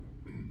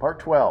Part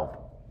 12.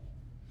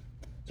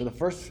 So the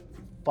first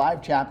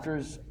 5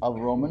 chapters of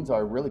Romans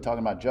are really talking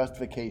about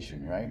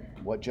justification, right?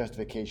 What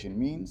justification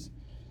means.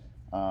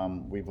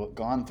 We've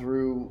gone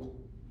through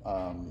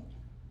all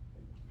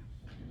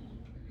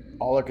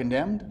are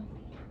condemned,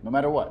 no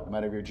matter what. No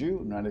matter if you're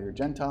Jew, no matter if you're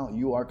Gentile,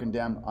 you are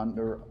condemned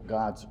under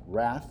God's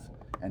wrath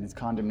and his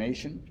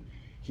condemnation.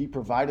 He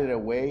provided a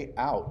way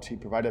out. He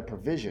provided a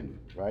provision,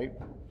 right?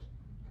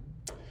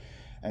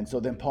 And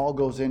so then Paul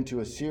goes into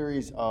a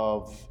series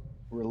of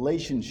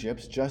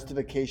relationships,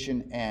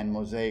 justification and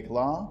Mosaic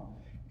Law,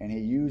 and he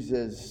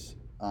uses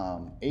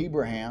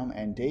Abraham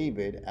and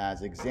David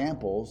as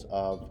examples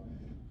of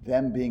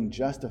them being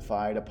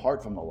justified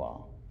apart from the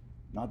law.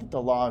 Not that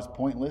the law is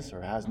pointless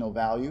or has no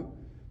value.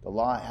 The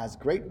law has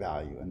great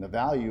value, and the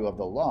value of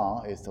the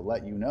law is to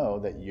let you know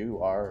that you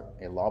are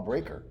a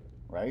lawbreaker,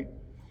 right?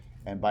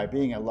 And by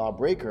being a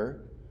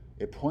lawbreaker,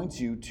 it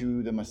points you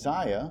to the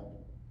Messiah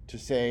to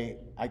say,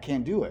 I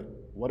can't do it.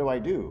 What do I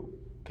do?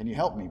 Can you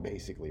help me,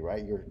 basically,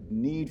 right? Your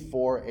need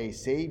for a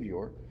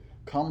Savior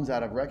comes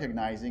out of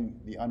recognizing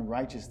the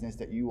unrighteousness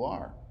that you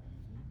are.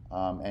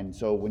 And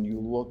so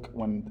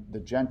when the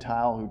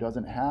Gentile who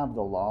doesn't have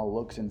the law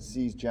looks and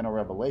sees general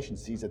revelation,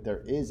 sees that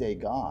there is a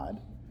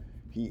God,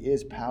 he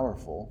is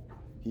powerful,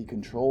 he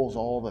controls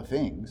all the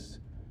things,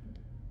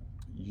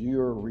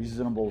 your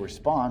reasonable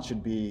response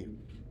should be,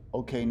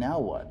 okay, now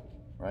what,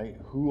 right?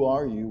 Who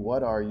are you? What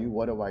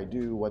do I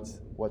do?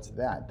 What's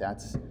that?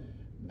 That's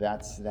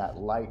that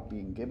light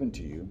being given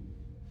to you.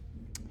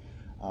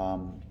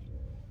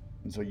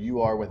 And so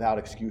you are without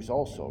excuse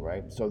also,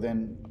 right? So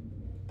then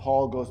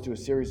Paul goes through a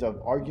series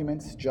of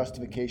arguments: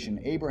 justification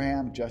and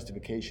Abraham,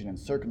 justification and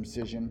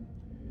circumcision,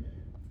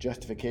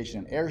 justification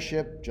and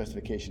heirship,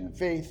 justification and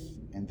faith,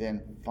 and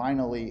then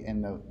finally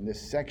in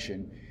this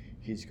section,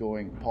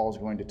 Paul's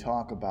going to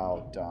talk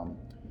about,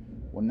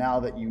 well, now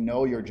that you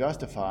know you're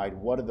justified,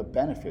 what are the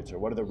benefits or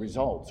what are the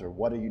results or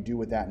what do you do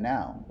with that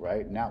now,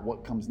 right? Now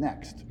what comes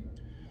next?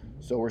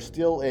 So we're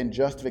still in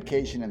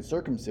justification and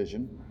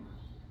circumcision,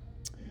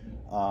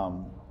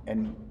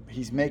 and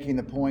he's making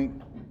the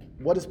point.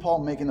 What is Paul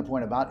making the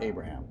point about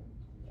Abraham?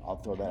 I'll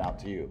throw that out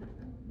to you.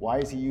 Why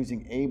is he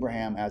using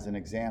Abraham as an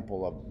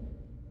example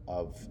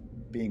of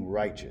being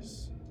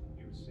righteous?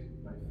 He was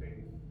saved by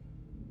faith.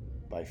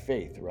 By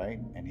faith, right?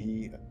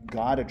 And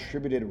God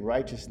attributed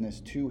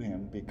righteousness to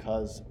him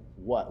because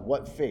what?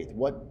 What faith?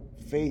 What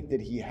faith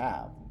did he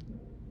have?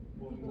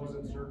 Well, he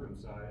wasn't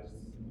circumcised.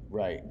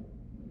 Right.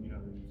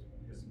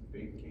 His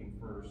faith came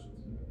first.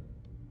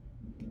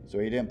 So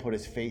he didn't put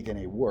his faith in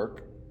a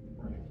work.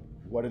 Right.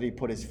 What did he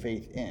put his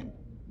faith in?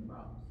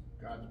 Promise.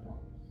 God's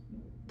promise.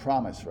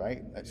 Promise,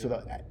 right?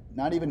 So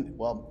not even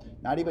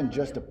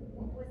just a.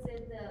 Was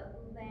it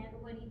the land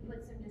when he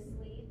puts him to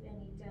sleep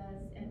and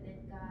then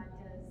God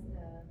does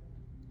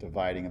the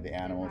Dividing of the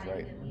animals,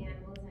 right? Dividing of the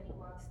animals, and he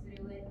walks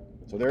through it.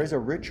 So there is a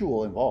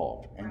ritual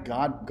involved, and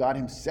Right. God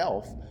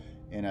himself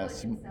in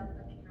Puts himself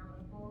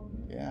accountable.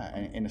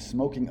 in a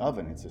smoking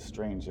oven. It's a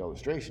strange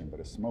illustration, but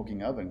a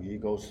smoking oven he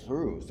goes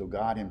through. So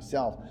God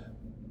himself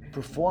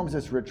performs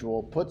this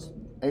ritual, puts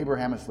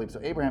Abraham asleep. So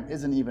Abraham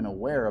isn't even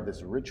aware of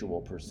this ritual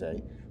per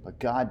se, but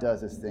God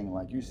does this thing,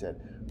 like you said,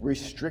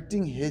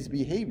 restricting his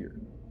behavior.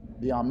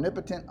 The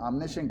omnipotent,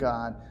 omniscient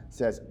God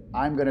says,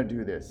 I'm going to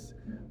do this.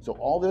 So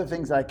all the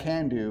things I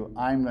can do,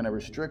 I'm going to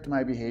restrict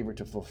my behavior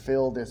to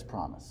fulfill this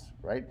promise,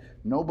 right?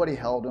 Nobody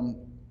held him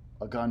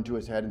a gun to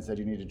his head and said,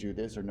 you need to do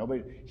this, or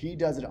nobody. He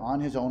does it on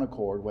his own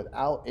accord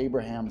without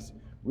Abraham's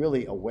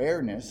really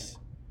awareness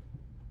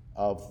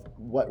of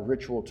what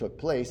ritual took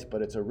place,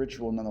 but it's a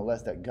ritual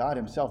nonetheless that God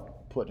himself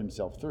put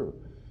himself through.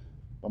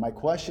 But my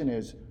question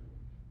is,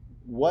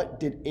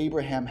 what did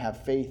Abraham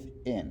have faith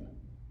in?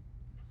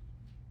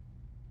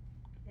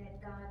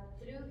 That God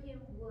through him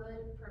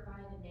would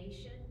provide a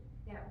nation,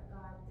 that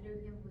God through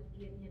him would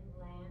give him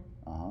land,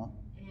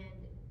 and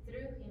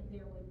through him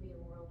there would be a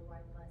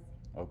worldwide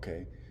blessing.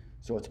 Okay,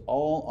 so it's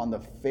all on the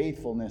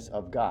faithfulness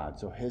of God.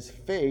 So his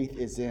faith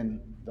is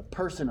in the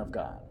person of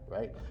God,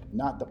 right?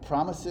 Not the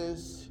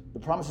promises. The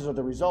promises are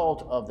the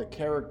result of the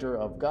character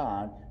of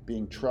God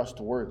being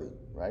trustworthy,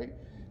 right?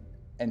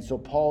 And so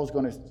Paul's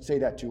going to say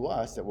that to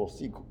us, that we'll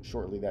see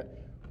shortly, that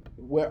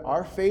where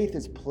our faith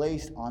is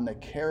placed on the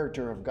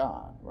character of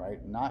God,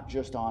 right? Not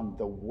just on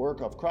the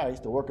work of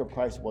Christ. The work of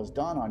Christ was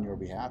done on your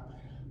behalf,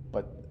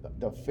 but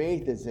the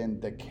faith is in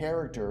the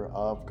character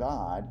of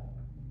God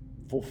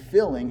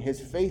fulfilling his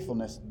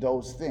faithfulness,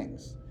 those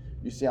things.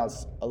 You see how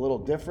it's a little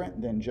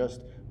different than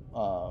just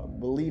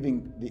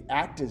believing the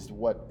act is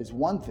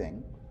one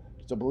thing.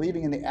 So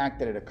believing in the act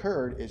that it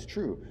occurred is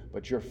true,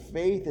 but your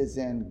faith is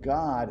in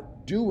God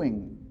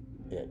doing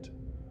it.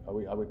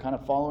 Are we kind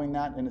of following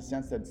that in a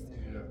sense that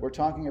we're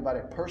talking about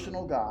a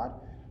personal God,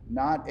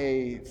 not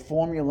a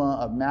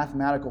formula, a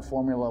mathematical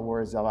formula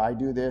where it's, I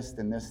do this,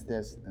 then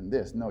this, and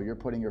this. No, you're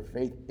putting your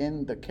faith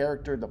in the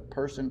character, the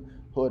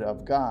personhood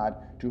of God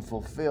to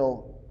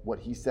fulfill what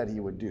he said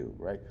he would do,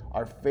 right?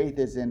 Our faith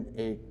is in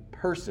a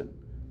person,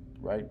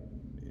 right?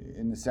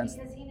 In the sense...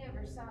 Because he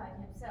never saw it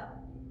himself.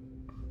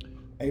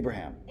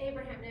 Abraham.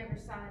 Abraham never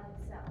saw it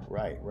himself.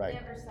 Right.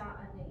 Never saw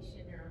a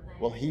nation or a land.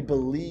 Well, he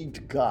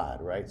believed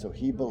God, right? So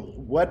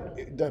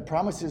what the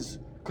promises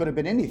could have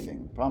been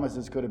anything.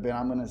 Promises could have been,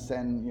 I'm going to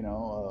send,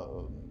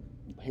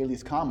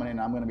 Haley's Comet,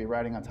 and I'm going to be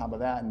riding on top of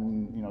that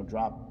and,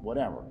 drop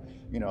whatever.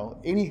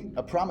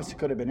 A promise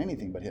could have been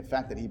anything, but the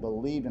fact that he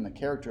believed in the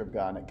character of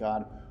God, and that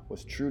God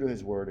was true to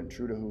his word and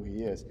true to who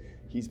he is,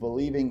 he's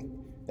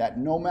believing that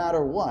no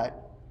matter what,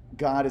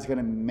 God is going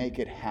to make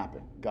it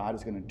happen. God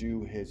is going to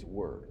do his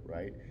word,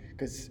 right?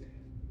 Because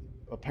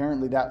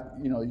apparently that,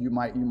 you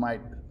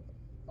might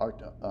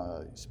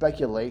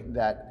speculate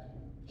that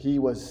he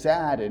was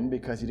saddened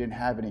because he didn't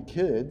have any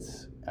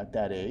kids at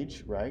that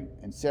age, right?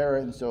 And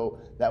Sarah, and so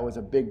that was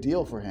a big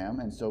deal for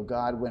him. And so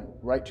God went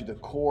right to the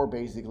core,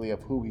 basically,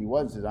 of who he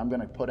was. Says, I'm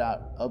going to put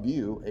out of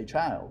you a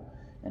child.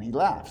 And he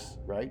laughs,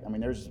 right? I mean,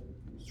 there's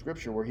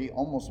scripture where he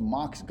almost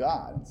mocks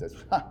God and says,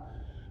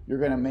 you're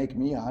going to make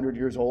me 100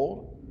 years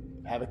old,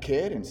 have a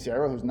kid, and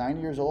Sarah, who's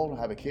 90 years old,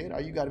 have a kid?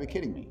 You got to be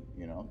kidding me,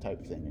 type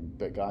of thing.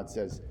 But God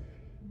says,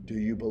 do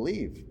you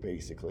believe,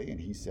 basically?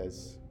 And he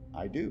says,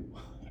 I do,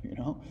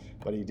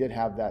 But he did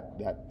have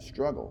that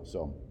struggle.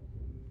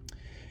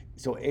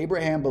 So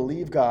Abraham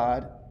believed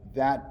God.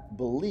 That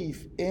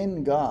belief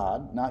in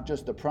God, not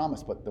just the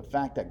promise, but the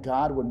fact that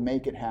God would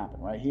make it happen,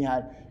 right?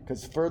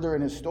 Because further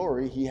in his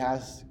story,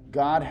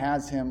 God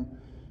has him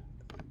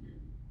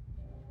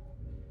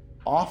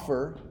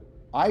offer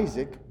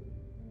Isaac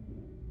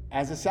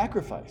as a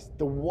sacrifice.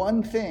 The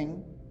one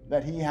thing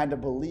that he had to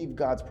believe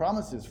God's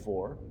promises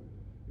for,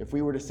 if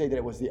we were to say that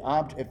it was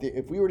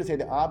if we were to say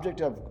the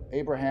object of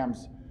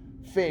Abraham's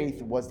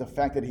faith was the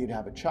fact that he'd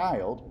have a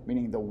child,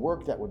 meaning the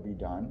work that would be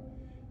done,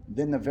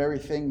 then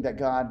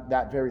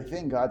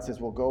God says,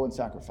 well, go and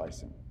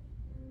sacrifice him,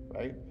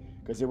 right?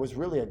 Because it was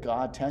really a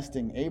God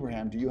testing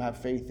Abraham. Do you have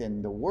faith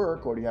in the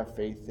work, or do you have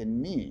faith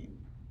in me,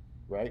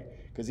 right?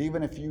 Because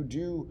even if you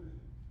do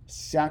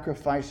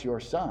sacrifice your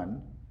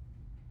son,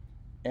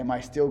 am I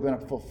still going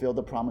to fulfill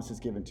the promises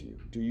given to you?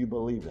 Do you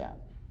believe that?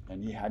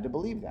 And he had to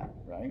believe that,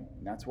 right?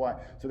 And that's why.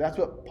 So that's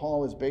what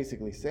Paul is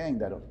basically saying,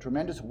 that a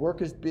tremendous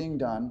work is being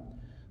done,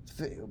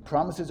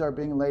 promises are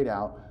being laid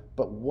out,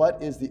 but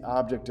what is the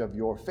object of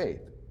your faith?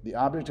 The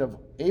object of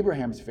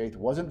Abraham's faith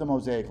wasn't the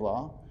Mosaic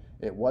Law.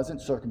 It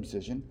wasn't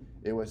circumcision.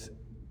 It was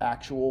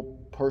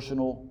actual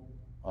personal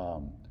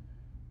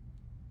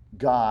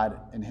God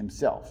in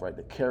himself, right?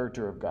 The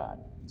character of God.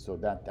 So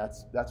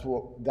that's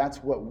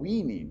what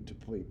we need to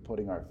be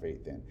putting our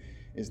faith in,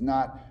 is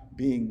not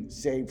being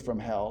saved from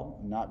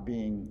hell, not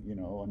being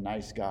a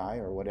nice guy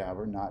or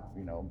whatever, not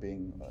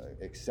being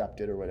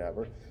accepted or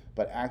whatever,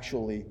 but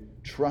actually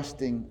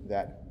trusting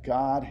that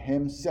God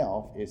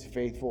himself is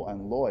faithful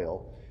and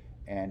loyal,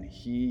 and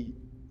he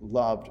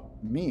loved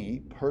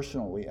me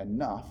personally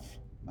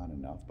not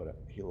enough, but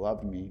he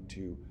loved me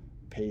to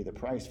pay the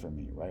price for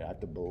me, right? I have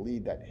to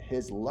believe that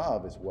his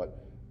love is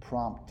what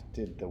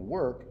prompted the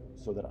work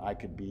so that I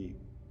could be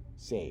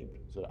saved,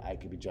 so that I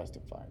could be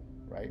justified,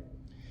 right?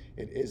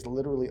 It is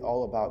literally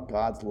all about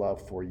God's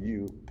love for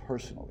you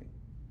personally.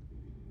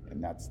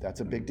 And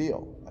that's a big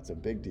deal. That's a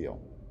big deal.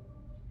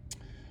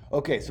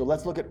 Okay, so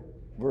let's look at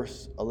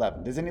verse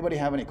 11. Does anybody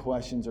have any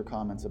questions or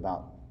comments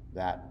about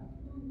that?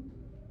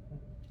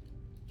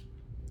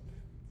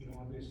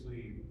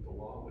 Obviously, the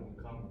law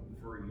wouldn't come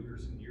for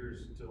years and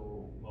years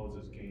till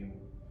Moses came,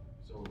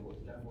 so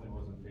it definitely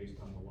wasn't based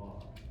on the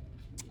law.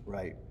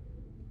 Right.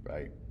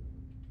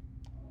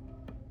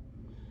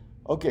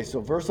 Okay, so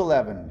verse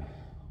 11.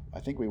 I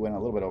think we went a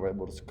little bit over it.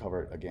 We'll just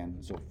cover it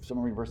again. So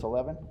someone read verse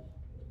 11.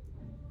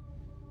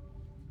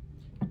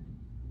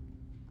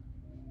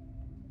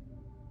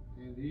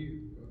 And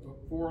he,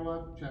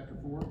 4:11, chapter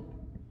 4.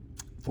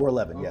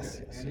 4:11, Okay.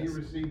 yes. And he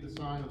received the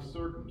sign of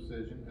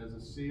circumcision as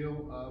a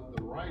seal of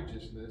the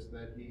righteousness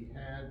that he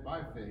had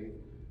by faith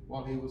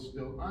while he was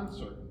still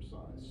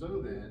uncircumcised.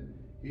 So then,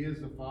 he is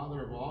the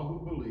father of all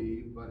who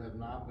believe but have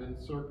not been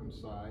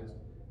circumcised,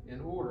 in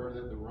order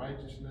that the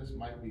righteousness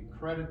might be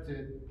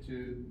credited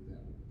to them.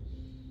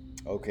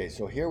 Okay,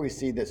 so here we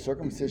see that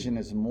circumcision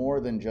is more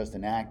than just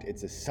an act.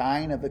 It's a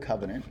sign of the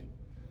covenant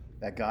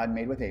that God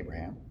made with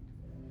Abraham.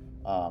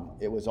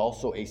 It was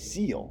also a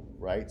seal,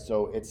 right?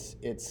 So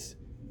it's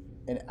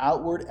an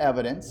outward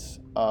evidence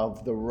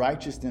of the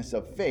righteousness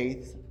of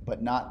faith,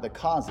 but not the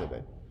cause of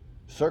it.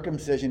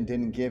 Circumcision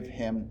didn't give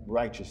him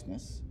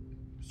righteousness.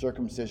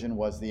 Circumcision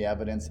was the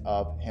evidence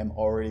of him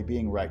already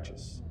being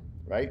righteous,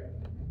 right?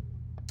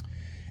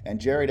 And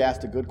Jared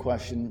asked a good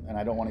question, and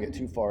I don't want to get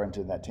too far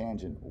into that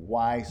tangent.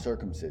 Why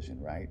circumcision,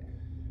 right?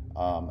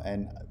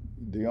 And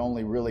the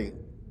only really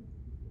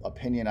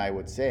opinion I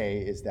would say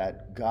is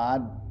that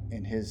God,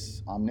 in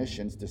his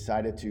omniscience,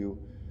 decided to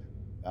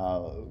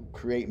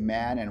create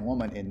man and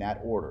woman in that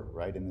order,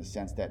 right? In the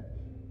sense that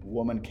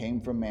woman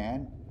came from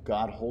man,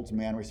 God holds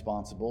man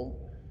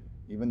responsible.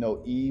 Even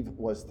though Eve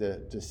was the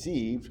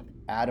deceived,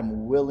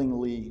 Adam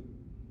willingly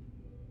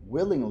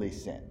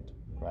sinned,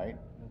 right?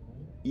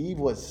 Eve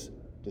was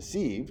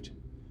deceived.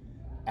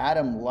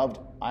 Adam loved,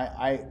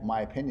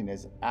 my opinion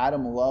is,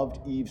 Adam loved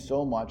Eve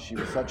so much, she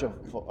was such a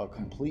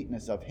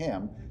completeness of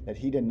him, that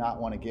he did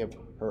not want to give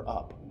her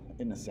up,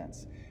 in a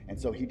sense. And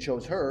so he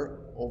chose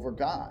her over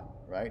God,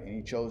 right? And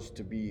he chose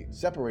to be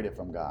separated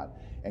from God.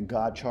 And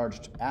God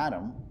charged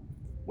Adam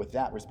with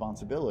that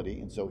responsibility.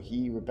 And so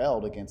he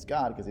rebelled against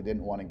God because he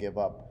didn't want to give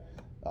up,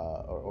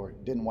 or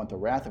didn't want the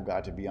wrath of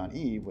God to be on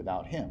Eve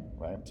without him,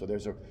 right? So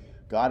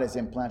God has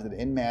implanted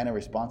in man a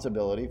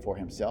responsibility for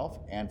himself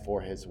and for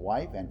his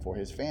wife and for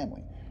his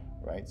family,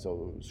 right?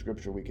 So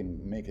scripture, we can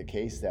make a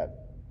case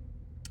that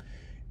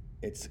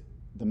it's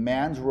the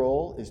man's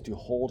role is to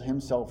hold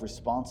himself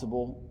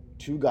responsible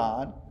to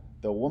God.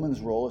 The woman's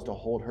role is to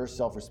hold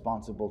herself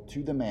responsible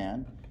to the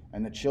man,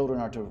 and the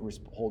children are to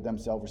hold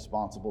themselves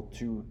responsible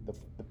to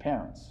the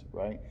parents,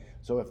 right?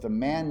 So if the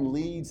man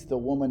leads the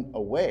woman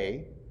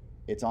away,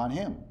 it's on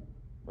him,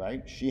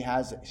 right? She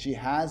has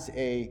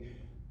a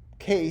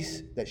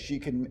case that she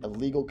can, a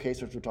legal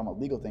case, which we're talking about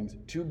legal things,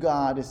 to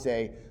God to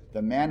say,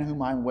 the man whom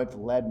I'm with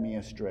led me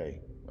astray,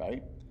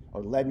 right?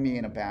 Or led me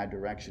in a bad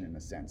direction, in a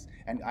sense.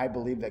 And I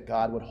believe that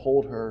God would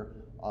hold her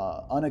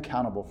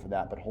unaccountable for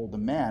that, but hold the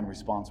man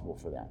responsible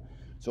for that.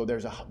 So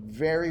there's a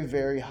very,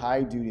 very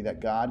high duty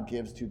that God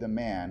gives to the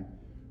man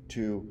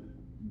to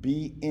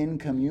be in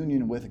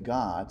communion with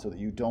God so that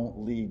you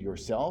don't lead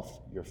yourself,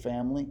 your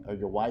family, or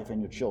your wife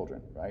and your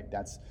children, right?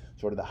 That's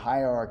sort of the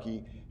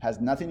hierarchy. Has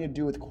nothing to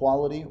do with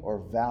quality or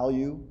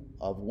value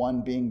of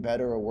one being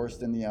better or worse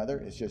than the other.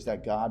 It's just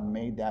that God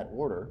made that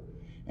order.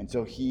 And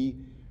so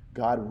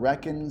God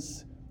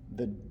reckons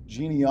the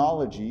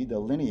genealogy, the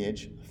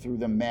lineage, through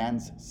the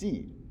man's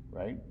seed,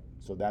 right?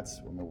 So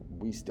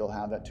we still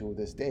have that to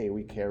this day.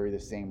 We carry the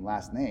same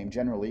last name.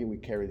 Generally, we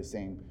carry the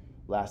same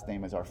last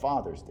name as our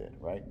fathers did,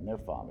 right? And their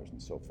fathers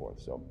and so forth.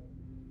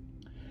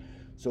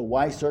 So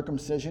why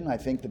circumcision? I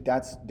think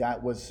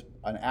that was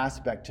an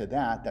aspect to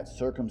that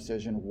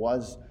circumcision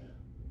was,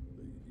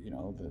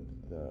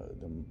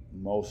 the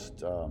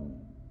most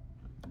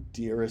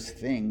dearest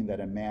thing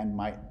that a man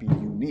might be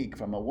unique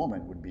from a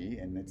woman would be,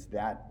 and it's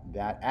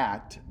that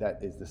act that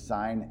is the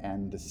sign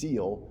and the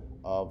seal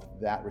of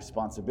that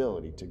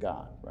responsibility to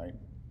God, right?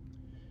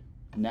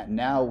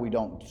 Now we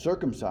don't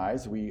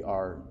circumcise, we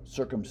are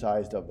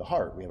circumcised of the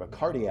heart. We have a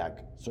cardiac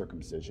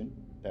circumcision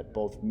that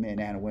both men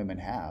and women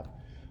have,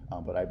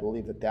 but I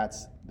believe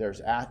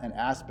there's an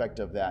aspect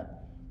of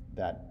that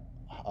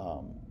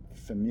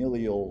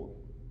familial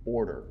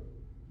order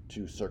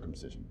to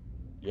circumcision.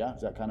 Yeah,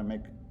 does that kind of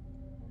make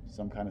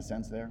some kind of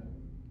sense there?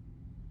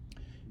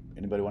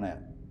 Anybody want to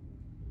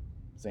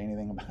say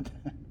anything about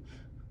that?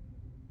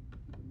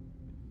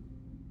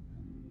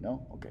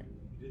 No? Okay.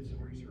 You did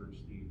some research,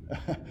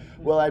 Steve.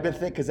 Well, I've been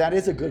thinking, because that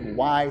is a good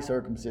why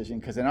circumcision,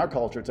 because in our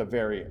culture it's a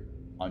very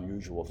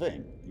unusual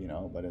thing,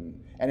 but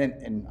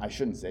and I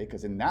shouldn't say,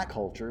 because in that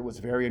culture it was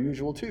very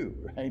unusual too,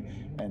 right?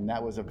 And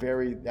that was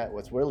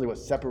really what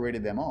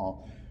separated them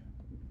all.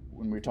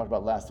 When we talked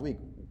about last week,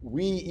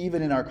 we,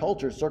 even in our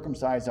culture,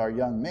 circumcise our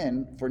young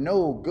men for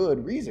no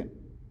good reason,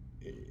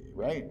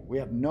 right? We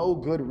have no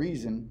good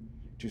reason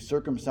to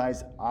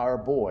circumcise our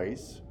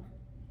boys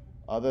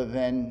other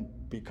than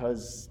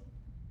because,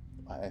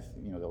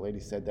 the lady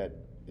said that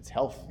it's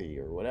healthy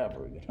or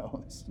whatever,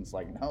 It's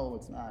like, no,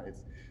 it's not.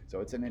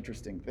 So it's an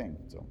interesting thing.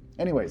 So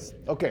anyways,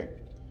 okay,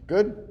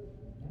 good?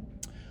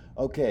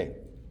 Okay.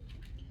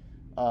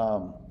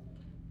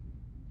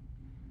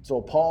 So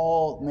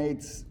Paul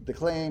made the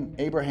claim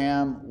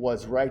Abraham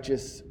was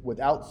righteous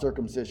without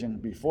circumcision,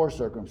 before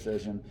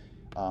circumcision.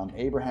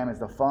 Abraham is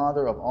the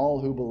father of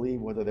all who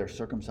believe, whether they're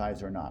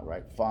circumcised or not,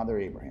 right? Father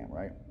Abraham,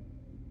 right?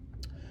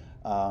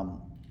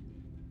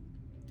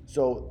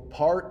 So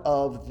part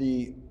of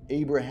the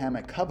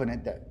Abrahamic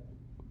covenant that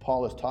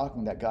Paul is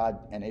talking that God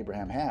and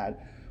Abraham had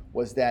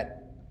was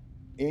that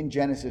in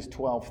Genesis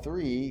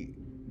 12:3,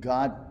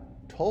 God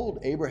told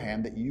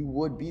Abraham that you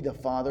would be the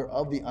father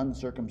of the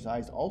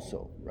uncircumcised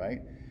also, right?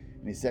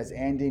 And he says,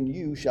 and in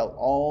you shall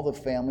all the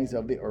families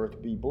of the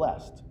earth be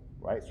blessed,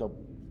 right? So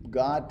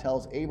God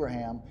tells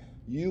Abraham,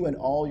 you and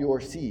all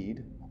your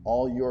seed,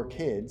 all your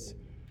kids,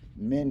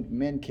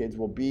 men kids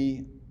will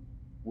be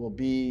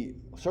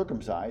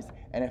circumcised,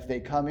 and if they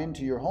come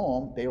into your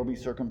home, they will be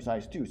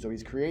circumcised too. So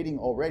he's creating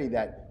already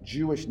that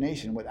Jewish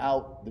nation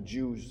without the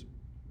Jews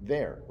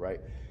there, right?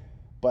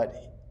 But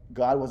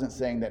God wasn't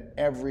saying that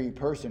every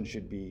person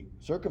should be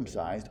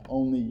circumcised,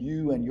 only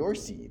you and your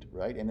seed,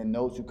 right? And then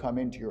those who come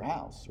into your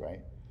house,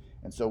 right?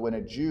 And so when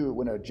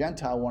a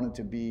Gentile wanted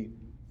to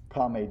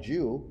become a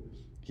Jew,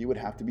 he would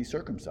have to be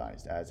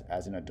circumcised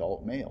as an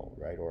adult male,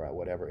 right? Or at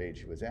whatever age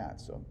he was at.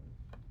 So,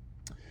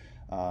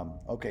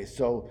 okay,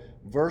 so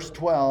verse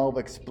 12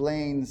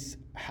 explains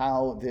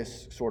how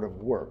this sort of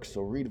works.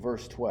 So read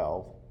verse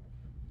 12.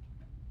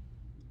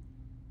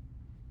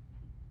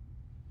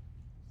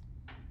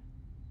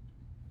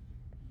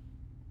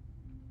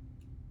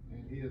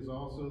 He is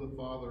also the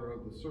father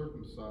of the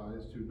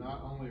circumcised, who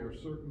not only are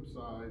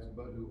circumcised,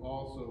 but who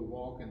also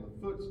walk in the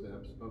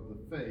footsteps of the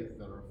faith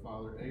that our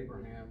father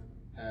Abraham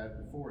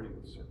had before he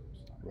was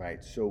circumcised.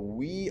 Right, so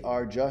we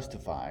are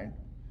justified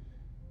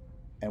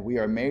And we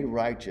are made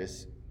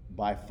righteous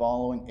by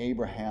following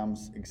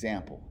Abraham's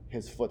example,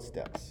 his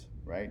footsteps,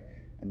 right?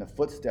 And the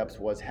footsteps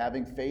was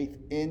having faith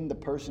in the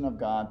person of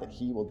God that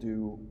he will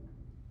do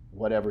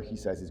whatever he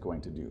says he's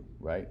going to do,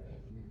 right?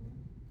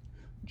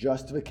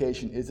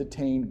 Justification is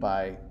attained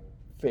by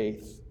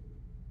faith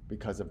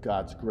because of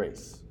God's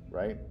grace,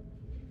 right?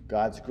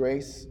 God's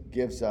grace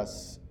gives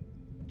us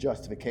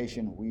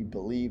justification. We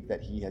believe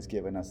that he has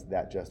given us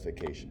that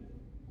justification.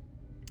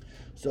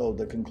 So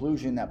the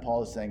conclusion that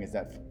Paul is saying is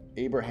that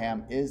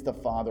Abraham is the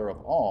father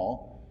of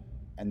all,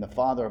 and the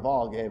father of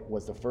all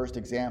was the first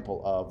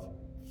example of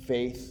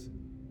faith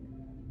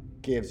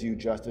gives you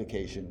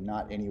justification,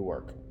 not any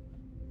work.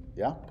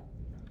 Yeah?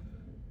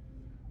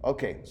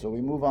 Okay, so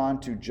we move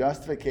on to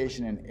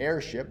justification and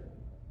heirship.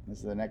 This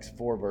is the next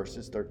 4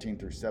 verses, 13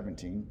 through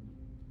 17.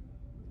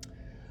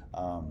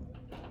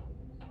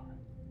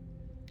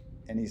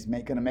 And he's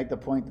going to make the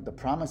point that the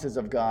promises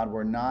of God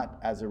were not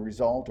as a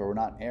result or were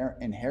not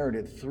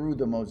inherited through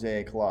the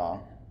Mosaic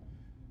Law.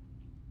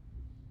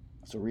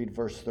 So read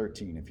verse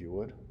 13, if you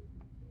would.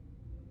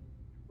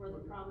 For the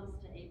promise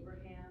to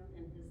Abraham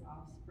and his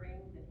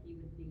offspring that he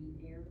would be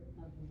heir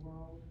of the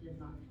world did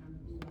not come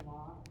through the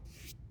law,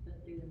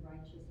 but through the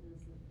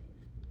righteousness of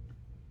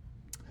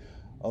faith.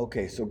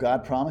 Okay, so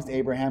God promised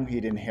Abraham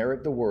he'd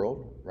inherit the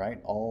world, right?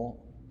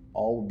 All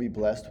will be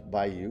blessed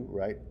by you,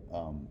 right?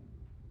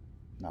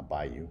 Not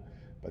by you,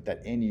 but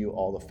that in you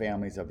all the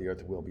families of the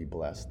earth will be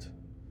blessed.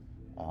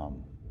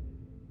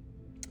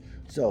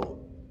 So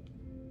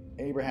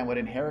Abraham would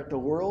inherit the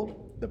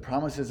world. The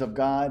promises of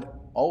God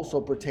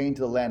also pertain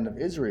to the land of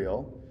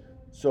Israel.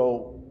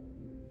 So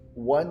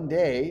one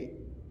day,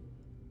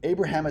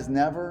 Abraham has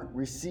never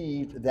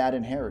received that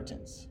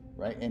inheritance,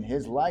 right? In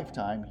his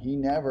lifetime, he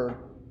never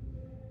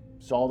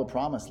saw the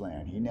promised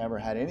land. He never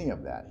had any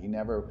of that. He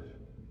never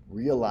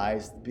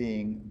realized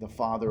being the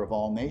father of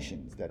all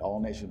nations, that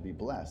all nations would be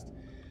blessed.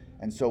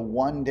 And so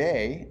one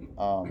day,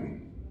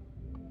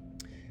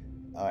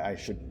 I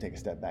should take a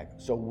step back.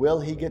 So will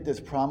he get this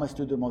promise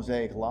through the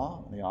Mosaic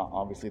Law?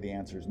 Obviously the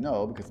answer is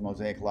no, because the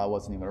Mosaic Law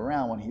wasn't even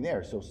around when he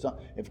there. So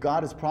if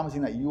God is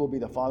promising that you will be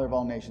the father of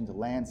all nations,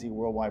 land, sea,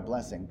 worldwide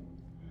blessing,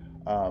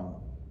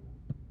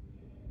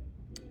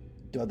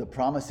 the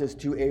promises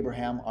to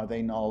Abraham, are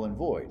they null and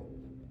void?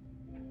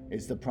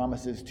 Is the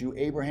promises to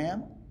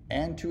Abraham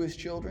and to his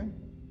children?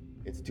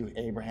 It's to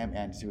Abraham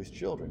and to his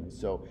children.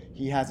 So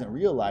he hasn't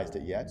realized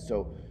it yet.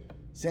 So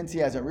since he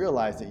hasn't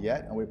realized it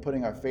yet, and we're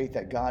putting our faith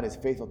that God is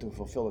faithful to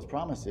fulfill his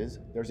promises,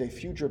 there's a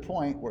future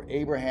point where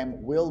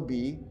Abraham will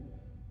be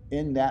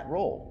in that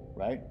role,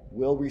 right?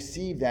 Will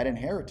receive that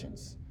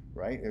inheritance,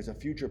 right? There's a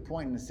future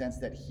point in the sense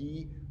that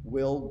he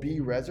will be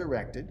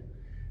resurrected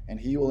and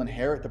he will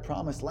inherit the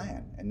promised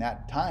land. And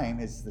that time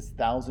is this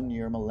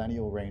 1,000-year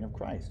millennial reign of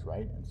Christ,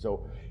 right? And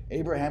so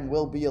Abraham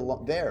will be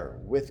there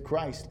with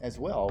Christ as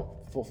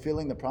well,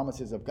 fulfilling the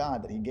promises of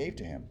God that he gave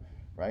to him,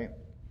 right?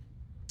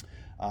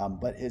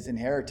 But his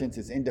inheritance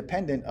is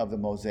independent of the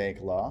Mosaic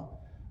Law.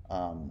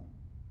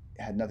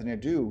 It had nothing to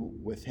do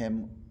with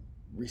him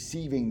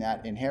receiving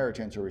that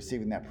inheritance or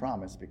receiving that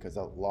promise because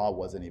the law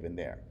wasn't even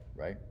there,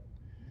 right?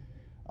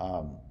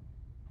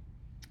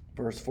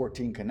 Verse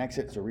 14 connects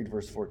it, so read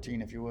verse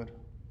 14 if you would.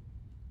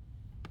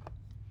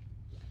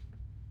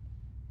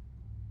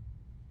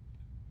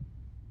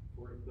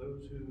 For if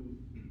those who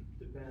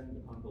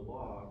depend on the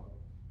law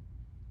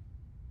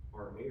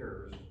are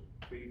heirs,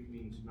 faith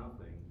means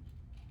nothing,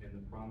 and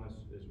the promise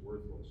is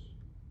worthless.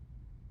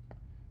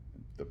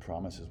 The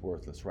promise is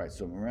worthless, right?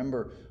 So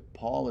remember,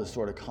 Paul is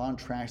sort of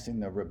contrasting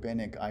the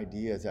rabbinic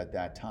ideas at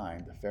that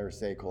time, the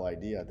Pharisaical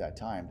idea at that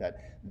time,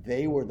 that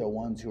they were the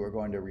ones who were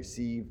going to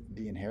receive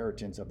the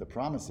inheritance of the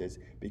promises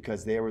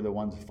because they were the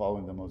ones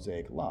following the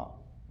Mosaic Law,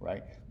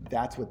 right?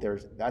 That's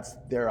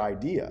their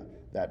idea,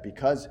 that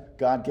because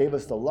God gave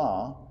us the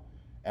law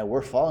and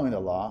we're following the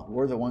law,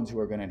 we're the ones who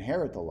are going to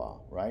inherit the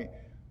law, right?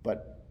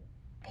 But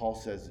Paul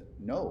says,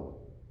 no.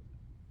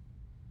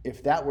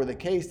 If that were the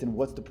case, then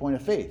what's the point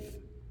of faith?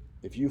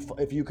 If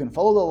you can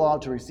follow the law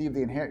to receive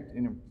the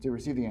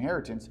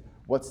inheritance,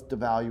 what's the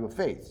value of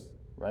faith,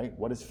 right?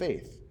 What is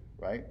faith,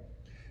 right?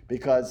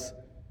 Because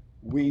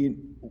we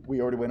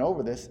already went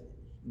over this.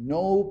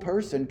 No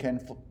person can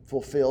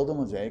fulfill the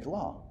Mosaic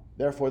Law.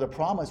 Therefore, the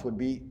promise would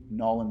be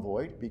null and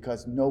void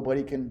because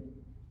nobody can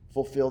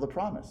fulfill the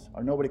promise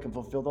or nobody can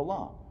fulfill the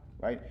law,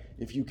 right?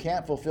 If you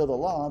can't fulfill the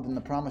law, then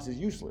the promise is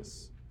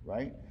useless,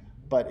 right?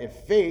 But if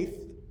faith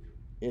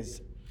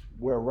is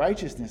where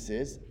righteousness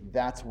is,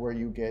 that's where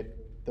you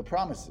get the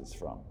promises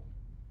from,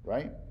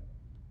 right?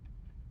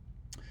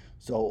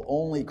 So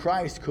only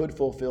Christ could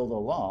fulfill the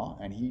law,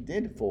 and he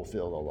did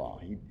fulfill the law.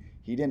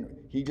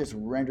 He just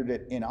rendered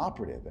it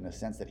inoperative in a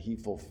sense that he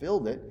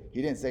fulfilled it.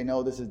 He didn't say,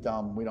 no, this is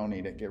dumb, we don't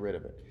need it, get rid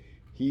of it.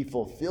 He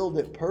fulfilled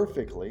it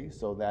perfectly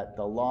so that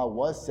the law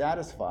was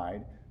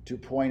satisfied to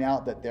point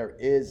out that there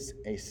is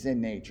a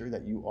sin nature,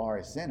 that you are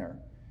a sinner.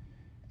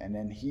 And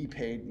then he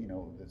paid,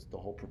 that's the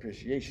whole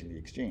propitiation, the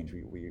exchange.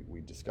 We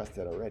discussed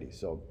that already.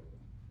 So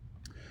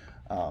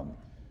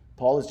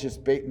Paul is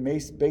just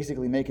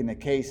basically making the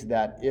case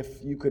that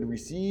if you could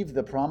receive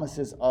the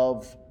promises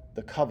of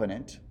the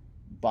covenant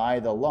by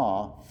the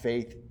law,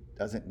 faith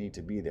doesn't need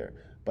to be there.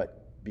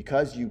 But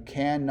because you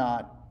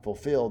cannot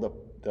fulfill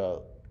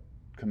the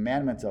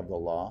commandments of the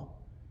law,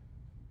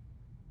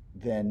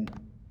 then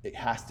it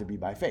has to be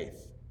by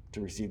faith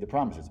to receive the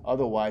promises.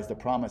 Otherwise, the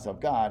promise of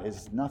God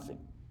is nothing,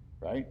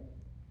 right?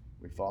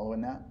 We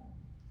following that?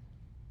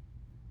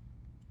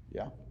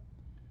 Yeah.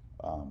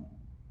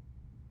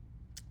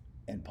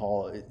 And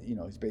Paul,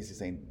 he's basically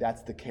saying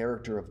that's the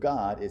character of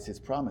God, is his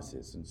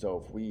promises. And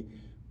so if we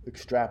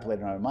extrapolate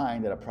in our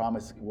mind that a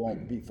promise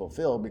won't be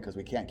fulfilled because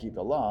we can't keep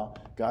the law,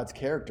 God's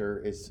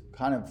character is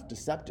kind of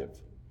deceptive,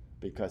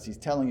 because he's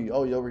telling you,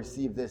 oh, you'll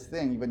receive this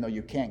thing even though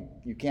you can't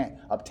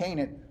obtain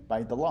it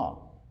by the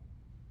law.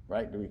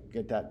 Right? Do we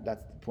get that?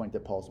 That's the point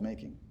that Paul's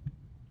making.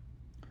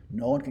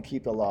 No one can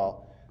keep the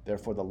law,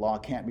 therefore the law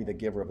can't be the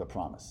giver of the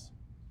promise.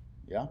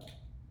 Yeah?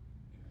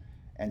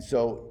 And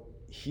so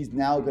he's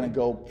now going to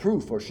go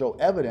proof or show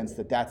evidence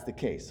that that's the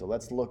case. So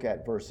let's look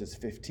at verses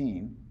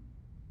 15,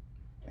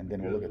 and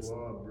then we'll look at... the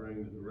law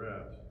brings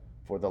wrath.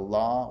 For the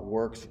law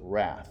works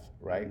wrath,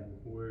 right?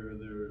 Where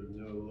there is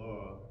no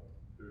law,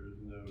 there is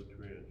no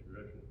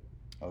transgression.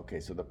 Okay,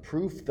 so the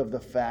proof of the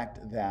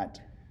fact that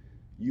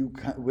you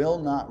will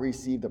not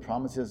receive the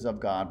promises of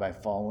God by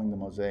following the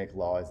Mosaic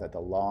Law is that the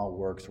law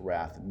works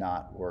wrath,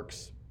 not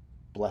works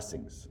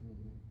blessings,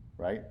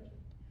 right?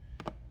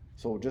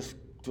 So just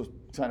to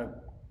kind of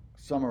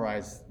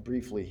summarize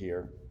briefly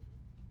here,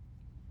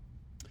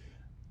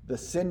 the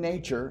sin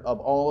nature of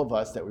all of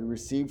us that we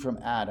received from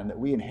Adam, that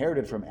we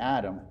inherited from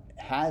Adam,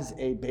 has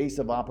a base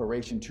of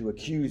operation to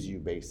accuse you,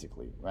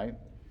 basically, right?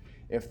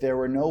 If there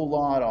were no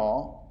law at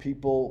all,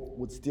 people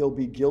would still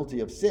be guilty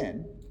of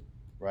sin,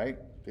 right?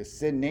 Because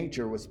sin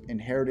nature was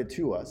inherited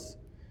to us.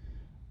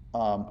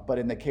 But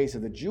in the case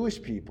of the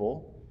Jewish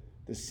people,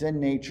 the sin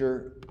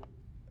nature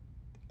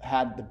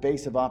had the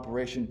base of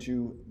operation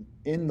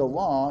in the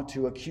law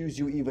to accuse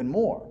you even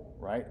more,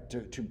 right?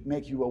 To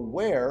make you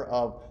aware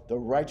of the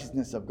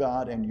righteousness of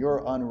God and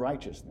your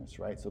unrighteousness,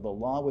 right? So the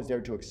law was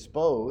there to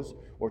expose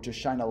or to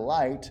shine a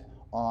light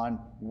on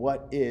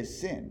what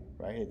is sin,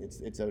 right?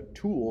 It's a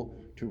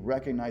tool to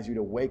recognize you,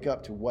 to wake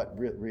up to what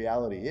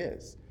reality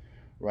is,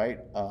 right?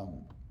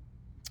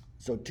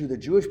 So to the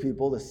Jewish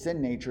people, the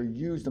sin nature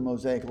used the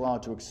Mosaic Law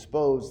to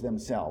expose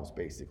themselves,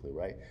 basically,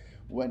 right?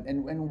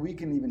 And we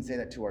can even say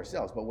that to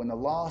ourselves. But when the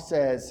law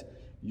says,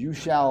 you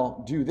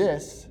shall do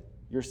this,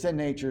 your sin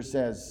nature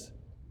says,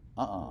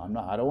 I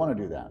don't want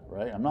to do that,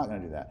 right? I'm not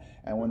going to do that.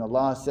 And when the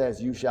law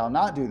says, you shall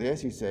not do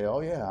this, you say, oh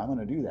yeah, I'm going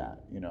to do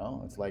that.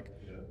 It's like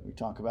we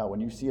talk about when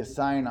you see a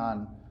sign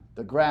on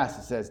the grass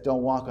that says,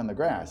 don't walk on the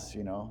grass,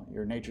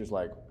 your nature's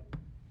like,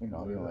 you're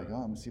like,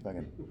 oh, let me see if I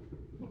can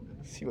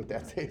see what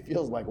that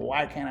feels like.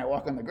 Why can't I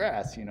walk on the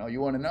grass?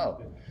 You want to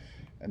know.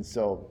 And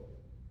so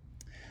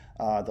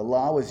the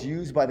law was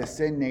used by the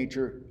sin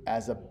nature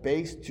as a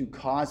base to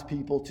cause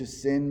people to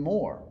sin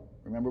more.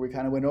 Remember, we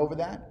kind of went over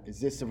that? Is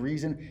this a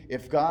reason?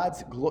 If God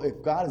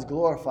is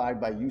glorified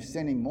by you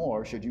sinning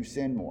more, should you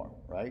sin more,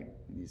 right?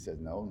 And he says,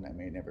 no, that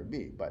may never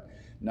be. But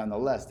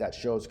nonetheless, that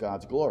shows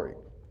God's glory.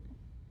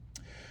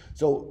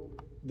 So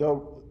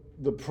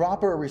the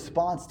proper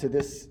response to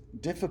this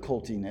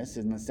difficultiness,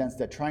 in the sense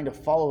that trying to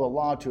follow the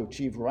law to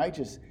achieve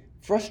righteousness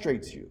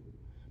frustrates you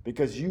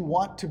because you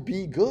want to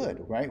be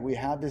good, right? We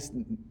have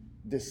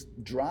this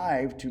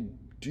drive to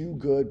do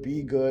good,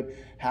 be good,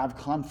 have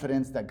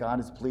confidence that God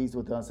is pleased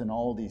with us and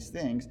all these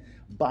things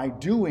by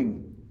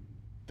doing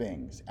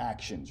things,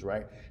 actions,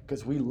 right?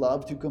 Because we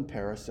love to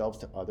compare ourselves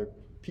to other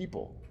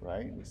people,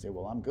 right? We say,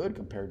 well, I'm good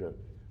compared to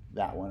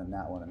that one and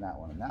that one and that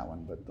one and that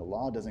one, but the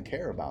law doesn't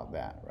care about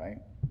that, right?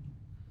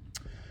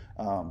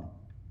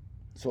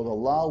 So the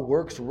law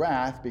works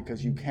wrath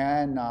because you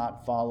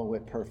cannot follow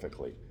it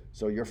perfectly.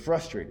 So you're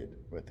frustrated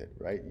with it,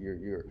 right?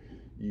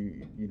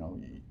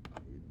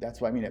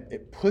 That's what I mean.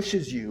 It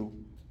pushes you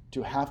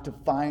to have to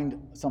find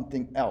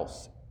something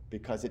else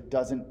because it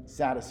doesn't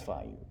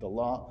satisfy you.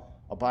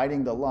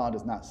 Abiding the law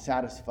does not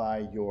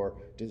satisfy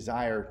your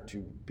desire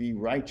to be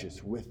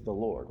righteous with the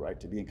Lord, right?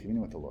 To be in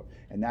communion with the Lord.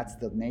 And that's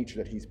the nature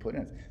that he's put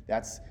in us.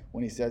 That's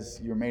when he says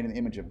you're made in the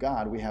image of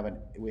God, we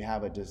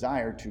have a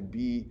desire to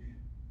be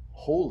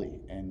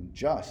holy and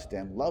just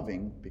and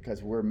loving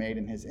because we're made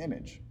in his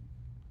image.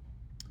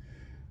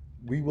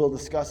 We will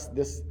discuss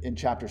this in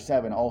chapter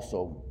 7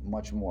 also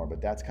much more,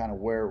 but that's kind of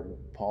where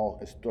Paul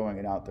is throwing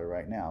it out there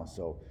right now.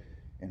 So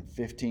in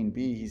 15b,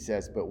 he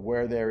says, but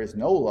where there is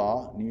no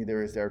law,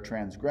 neither is there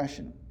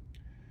transgression.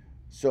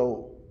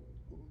 So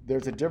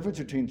there's a difference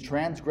between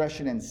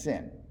transgression and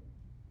sin.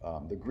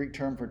 The Greek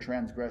term for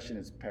transgression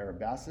is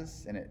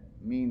parabasis, and it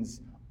means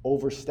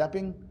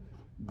overstepping,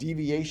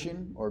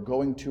 deviation, or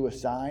going to a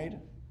side.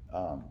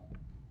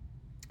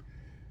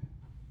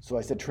 So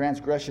I said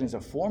transgression is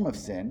a form of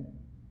sin.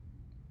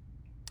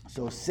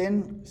 So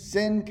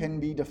sin can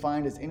be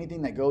defined as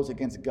anything that goes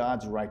against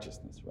God's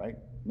righteousness, right?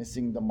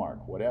 Missing the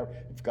mark, whatever.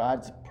 If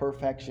God's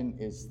perfection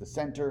is the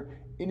center,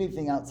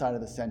 anything outside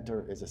of the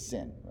center is a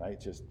sin, right?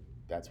 Just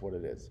That's what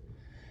it is.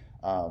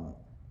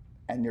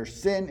 And your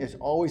sin is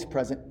always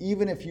present,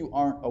 even if you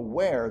aren't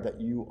aware that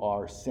you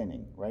are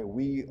sinning, right?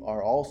 We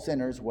are all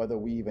sinners, whether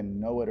we even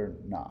know it or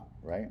not,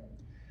 right?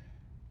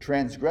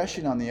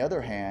 Transgression, on the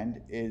other hand,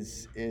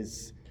 is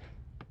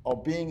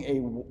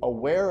being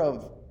aware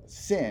of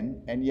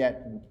sin and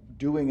yet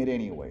doing it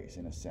anyways,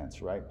 in a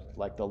sense, right?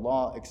 Like the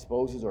law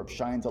exposes or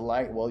shines a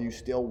light, well, you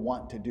still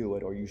want to do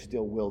it or you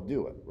still will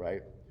do it,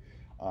 right?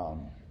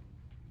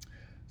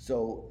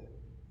 So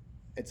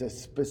it's a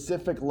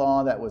specific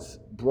law that was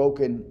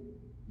broken,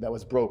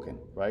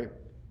 right?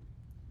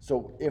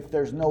 So if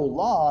there's no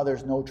law,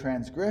 there's no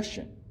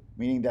transgression,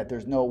 meaning that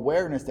there's no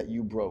awareness that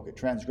you broke it.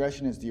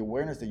 Transgression is the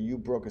awareness that you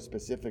broke a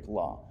specific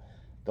law.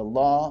 The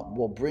law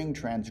will bring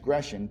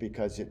transgression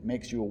because it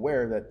makes you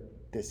aware that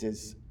this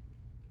is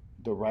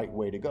the right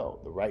way to go,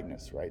 the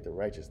rightness, right? The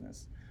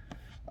righteousness.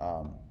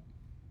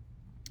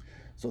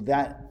 So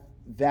that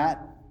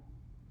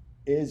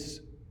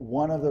is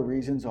one of the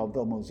reasons of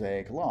the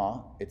Mosaic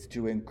Law. It's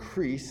to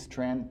increase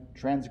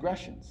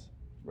transgressions,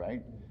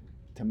 right?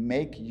 To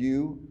make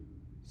you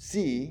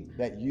see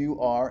that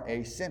you are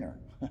a sinner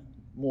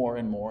more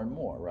and more and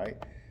more, right?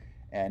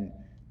 And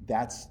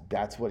that's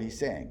what he's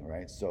saying,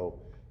 right? So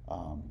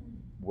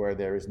where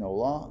there is no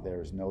law,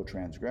 there is no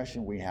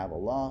transgression. We have a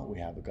law. We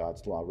have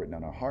God's law written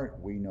on our heart.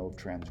 We know of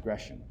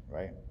transgression,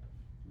 right?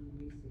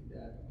 We see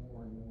that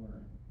more and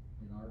more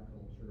in our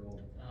culture all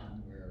the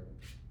time, where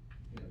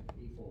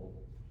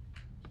people,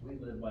 we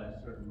live by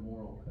a certain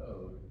moral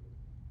code,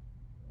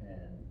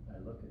 and I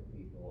look at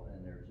people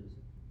and they're just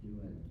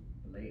doing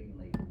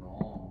blatantly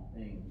wrong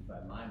things by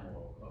my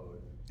moral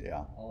code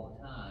all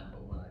the time.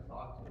 But when I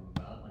talk to them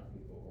about it, like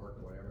people at work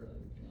or whatever,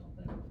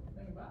 the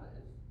thing about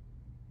it is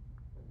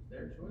it's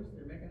their choice.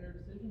 They're making their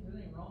decisions. It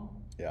ain't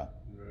wrong. Yeah.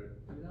 Right.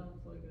 It's like that's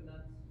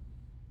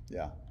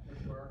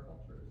where our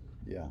culture is.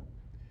 Yeah.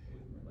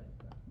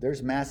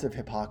 There's massive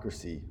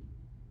hypocrisy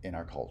in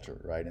our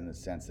culture, right? In the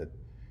sense that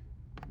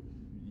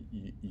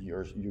you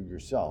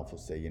yourself will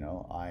say,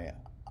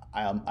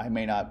 I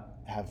may not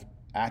have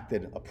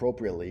acted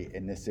appropriately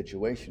in this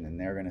situation, and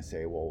they're going to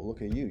say, well,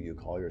 look at you. You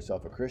call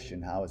yourself a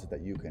Christian. How is it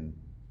that you can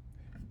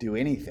do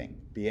anything?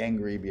 Be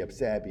angry, be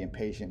upset, be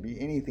impatient, be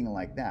anything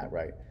like that,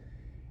 right?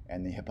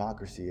 And the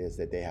hypocrisy is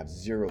that they have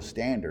zero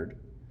standard.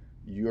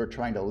 You're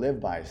trying to live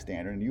by a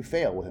standard, and you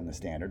fail within the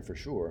standard for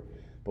sure.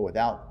 But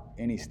without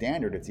any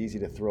standard, it's easy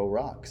to throw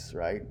rocks,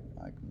 right?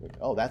 Like,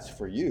 oh, that's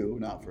for you,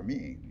 not for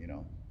me, We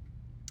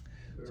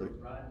were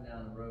riding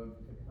down the road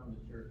to come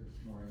to church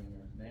this morning, and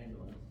there's an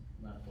ambulance,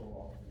 and I pull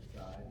off to the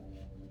side, and the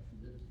ambulance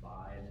zips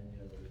by, and then,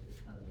 there's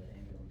just kind of the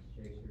ambulance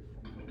chasers,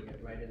 people get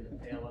right in the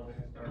tail of it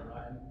and start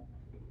riding.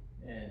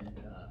 And,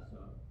 so,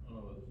 I don't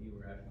know if you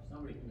were actually,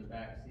 somebody from the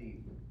back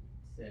seat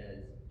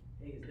says,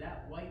 hey, is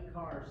that white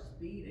car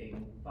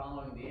speeding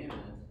following the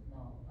ambulance?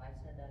 No, I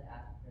said that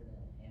after the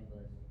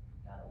ambulance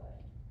got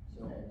away.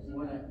 So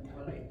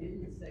what I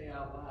didn't say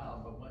out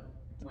loud, but what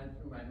went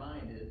through my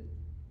mind is,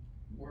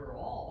 we're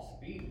all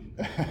speeding.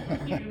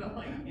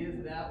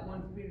 Is that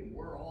one speeding?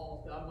 We're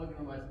all, I'm looking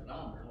at my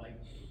speedometer,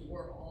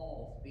 we're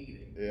all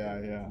speeding. Yeah.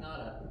 It's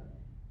not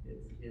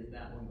is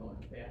that one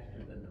going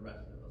faster than the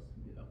rest of us,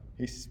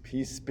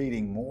 He's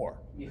speeding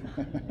more. Yeah.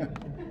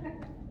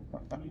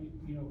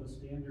 The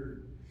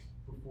standard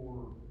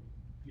before,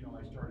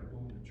 I started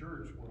going to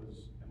church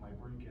was, am I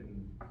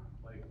breaking,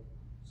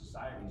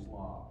 society's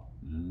law?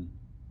 Mm-hmm.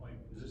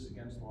 Is this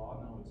against the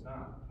law? No, it's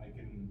not.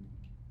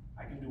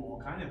 I can do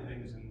all kind of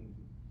things and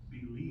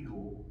be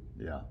legal.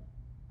 Yeah.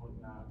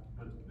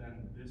 But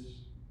then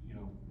this,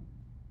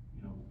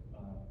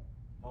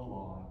 the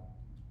law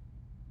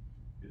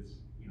is,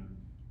 a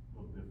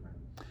little different.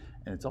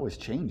 And it's always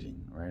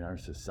changing, right? Our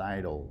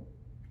societal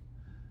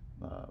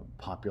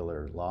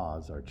popular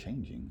laws are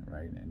changing,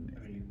 right? And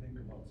you think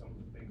about some of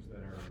the things that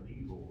are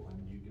illegal.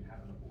 You can have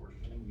an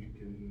abortion, you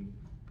can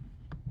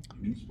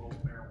smoke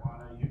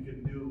marijuana, you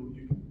can do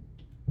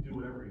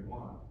whatever you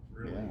want,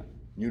 really. Yeah.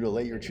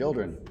 Mutilate your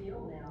children.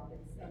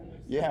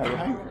 Yeah,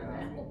 right.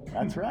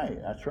 That's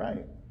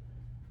right.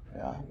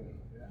 Yeah.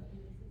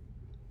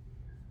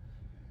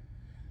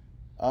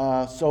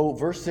 So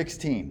verse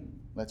 16.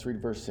 Let's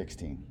read verse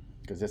 16,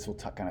 because this will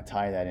kind of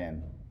tie that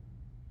in.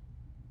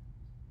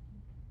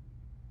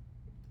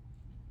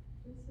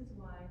 This is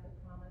why the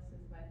promise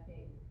is by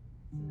faith,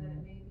 so that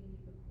it may be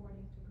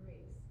according to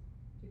grace,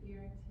 to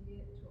guarantee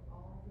it to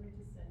all their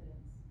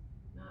descendants,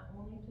 not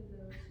only to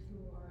those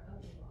who are of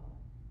the law,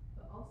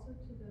 but also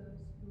to those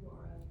who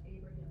are of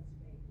Abraham's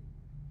faith.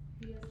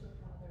 He is the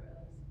father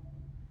of us all.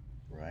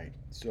 Right.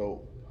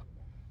 So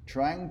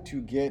trying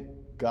to get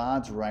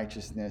God's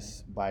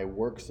righteousness by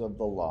works of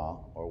the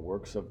law or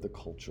works of the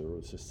culture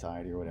or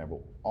society or whatever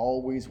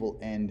always will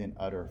end in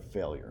utter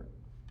failure,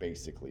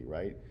 basically,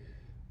 right?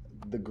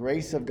 The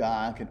grace of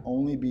God can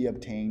only be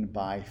obtained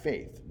by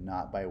faith,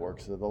 not by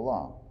works of the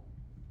law.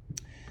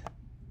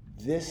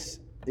 This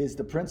is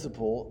the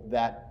principle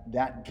that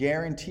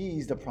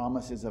guarantees the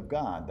promises of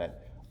God,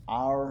 that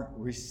our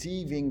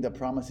receiving the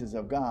promises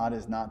of God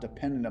is not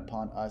dependent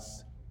upon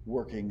us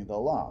working the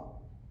law,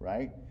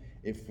 right?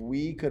 If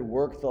we could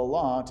work the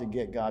law to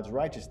get God's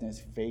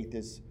righteousness, faith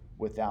is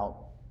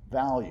without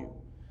value.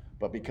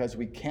 But because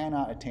we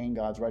cannot attain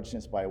God's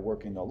righteousness by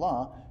working the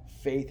law,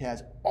 faith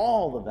has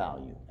all the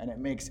value, and it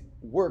makes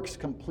works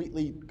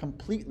completely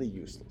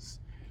useless.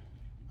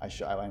 I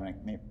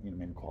may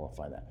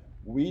qualify that.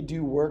 We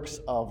do works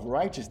of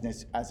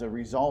righteousness as a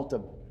result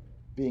of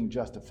being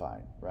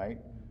justified, right?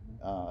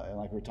 And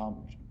like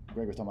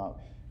Greg was talking about,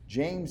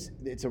 James,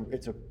 it's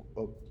a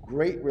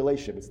great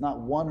relationship. It's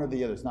not one or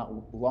the other. It's not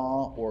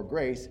law or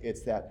grace.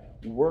 It's that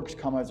works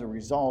come as a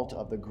result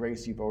of the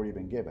grace you've already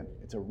been given.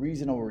 It's a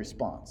reasonable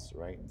response,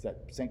 right? It's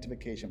that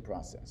sanctification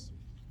process.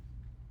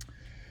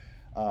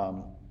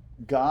 So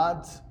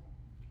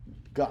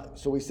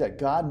we said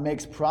God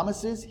makes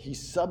promises. He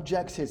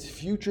subjects his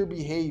future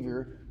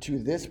behavior to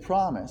this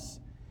promise,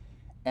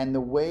 and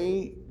the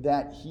way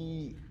that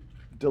he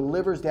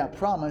delivers that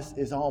promise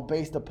is all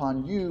based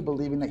upon you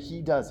believing that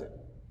he does it.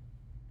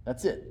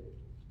 That's it,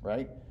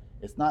 right?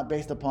 It's not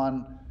based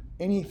upon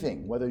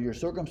anything, whether you're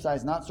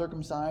circumcised, not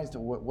circumcised,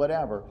 or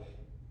whatever.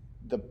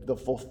 The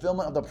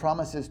fulfillment of the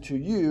promises to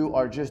you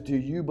are just, do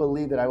you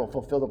believe that I will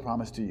fulfill the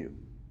promise to you,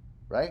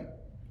 right?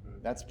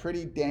 That's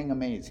pretty dang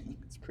amazing.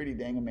 It's pretty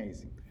dang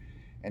amazing.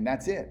 And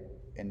that's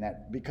it. And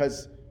that,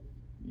 because,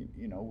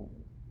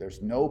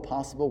 there's no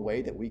possible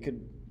way that we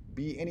could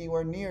be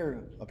anywhere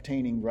near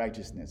obtaining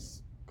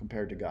righteousness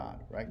compared to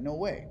God, right? No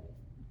way.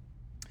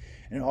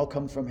 And it all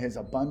comes from his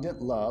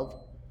abundant love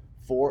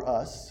for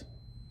us.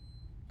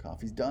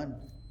 Coffee's done.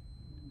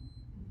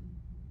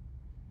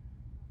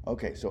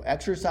 Okay, so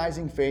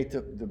exercising faith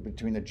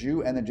between the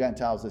Jew and the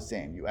Gentile is the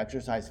same. You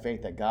exercise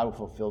faith that God will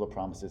fulfill the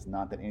promises,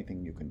 not that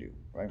anything you can do,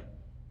 right?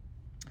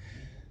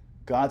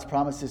 God's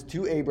promises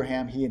to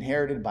Abraham, he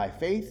inherited by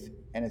faith,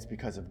 and it's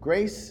because of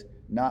grace,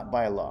 not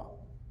by law.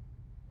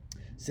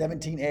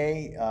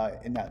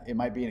 17a, it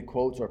might be in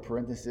quotes or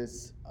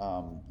parentheses,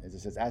 as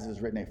it says, as it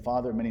is written, a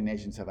father of many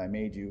nations have I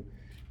made you.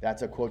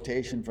 That's a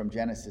quotation from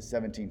Genesis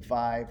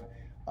 17:5.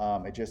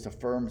 It just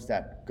affirms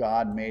that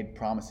God made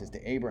promises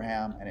to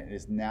Abraham, and it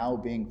is now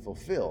being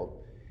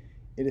fulfilled.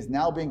 It is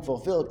now being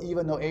fulfilled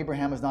even though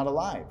Abraham is not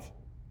alive.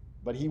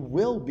 But he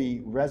will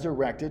be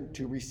resurrected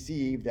to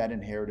receive that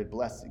inherited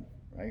blessing,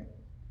 right?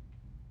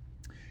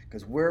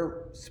 Because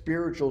we're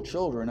spiritual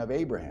children of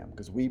Abraham,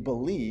 because we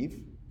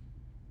believe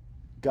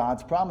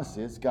God's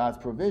promises, God's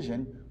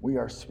provision. We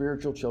are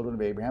spiritual children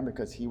of Abraham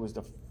because he was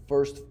the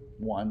first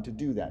one to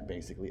do that,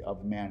 basically,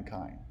 of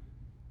mankind.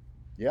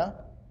 Yeah?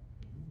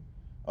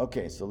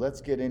 Okay, so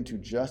let's get into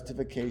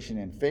justification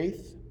and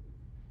faith.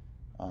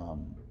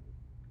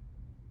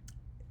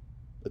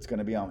 It's going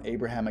to be on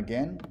Abraham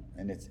again,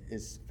 and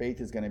his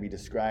faith is going to be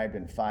described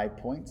in 5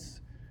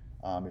 points.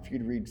 If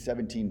you'd read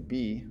 17b.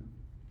 In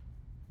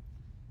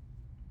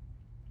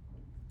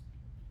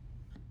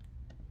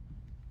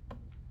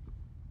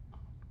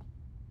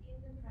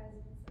the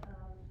presence of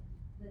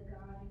the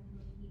God in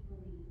whom he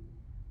believed,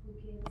 who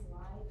gives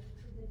life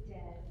to the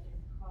dead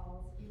and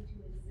calls into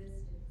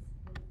existence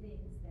the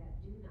things that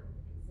do not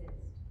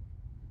exist.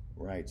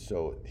 Right,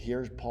 so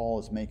here's Paul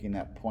is making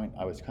that point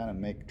I was kind of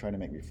trying to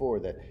make before,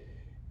 that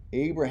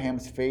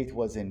Abraham's faith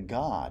was in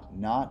God,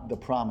 not the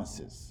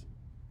promises,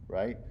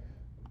 right?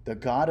 The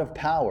God of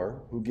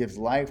power, who gives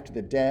life to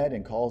the dead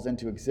and calls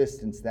into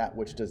existence that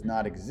which does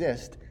not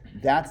exist,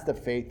 that's the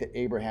faith that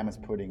Abraham is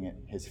putting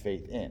his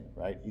faith in,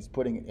 right? He's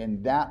putting it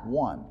in that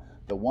one,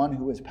 the one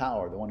who is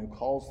power, the one who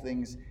calls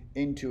things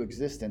into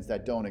existence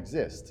that don't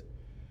exist.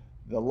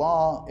 The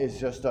law is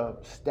just a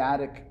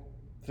static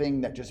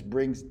thing that just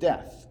brings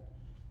death.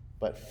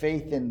 But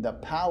faith in the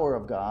power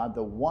of God,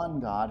 the one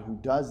God who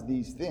does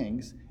these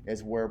things,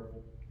 is where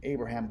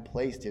Abraham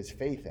placed his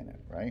faith in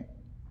it, right?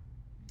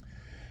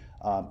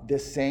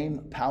 This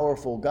same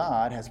powerful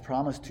God has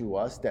promised to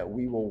us that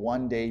we will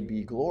one day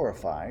be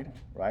glorified,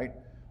 right?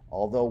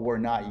 Although we're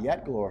not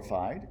yet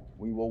glorified,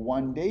 we will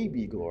one day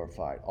be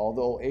glorified.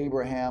 Although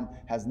Abraham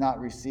has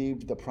not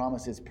received the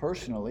promises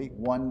personally,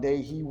 one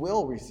day he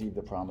will receive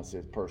the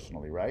promises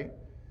personally, right?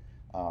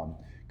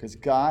 Because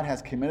God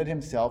has committed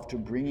himself to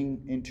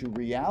bringing into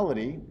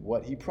reality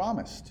what he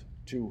promised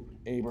to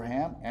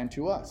Abraham and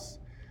to us.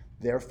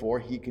 Therefore,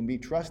 he can be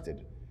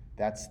trusted.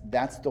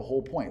 That's the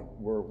whole point.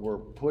 We're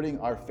putting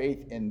our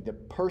faith in the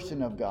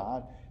person of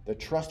God, the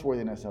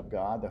trustworthiness of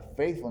God, the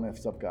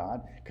faithfulness of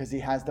God, because he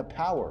has the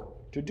power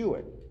to do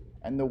it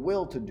and the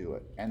will to do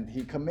it, and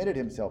he committed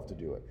himself to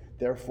do it.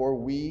 Therefore,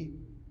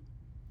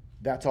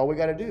 that's all we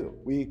got to do.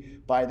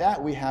 By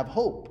that, we have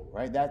hope,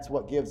 right? That's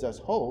what gives us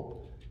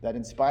hope, that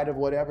in spite of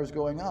whatever's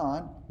going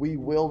on, we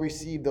will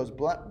receive those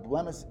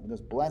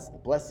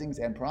blessings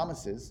and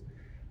promises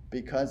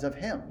because of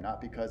him,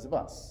 not because of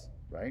us,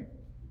 right?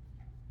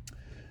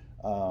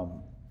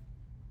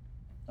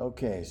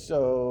 Okay,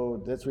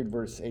 so let's read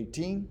verse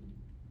 18.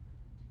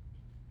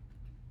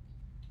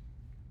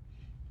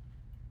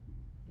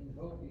 In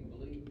hope he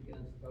believed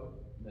against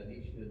hope that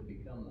he should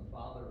become the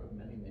father of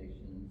many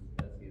nations,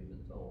 as he had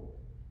been told,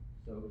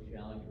 so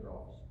shall your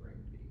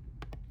offspring be.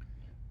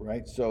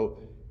 Right,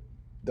 so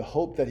the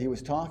hope that he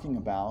was talking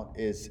about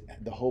is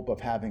the hope of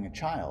having a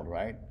child,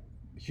 right?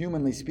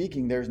 Humanly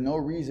speaking, there's no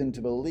reason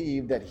to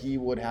believe that he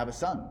would have a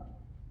son.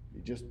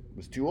 He just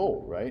was too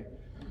old, right?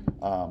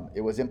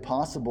 It was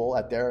impossible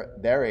at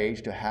their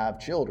age to have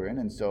children,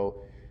 and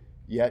so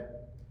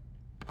yet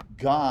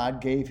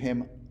God gave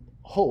him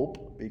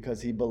hope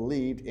because he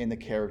believed in the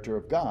character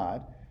of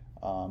God.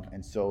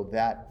 And so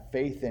that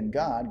faith in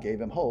God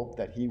gave him hope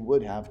that he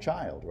would have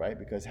child, right?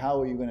 Because how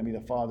are you going to be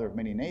the father of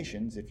many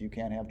nations if you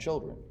can't have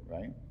children,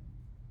 right?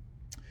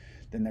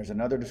 Then there's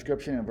another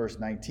description in verse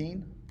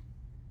 19.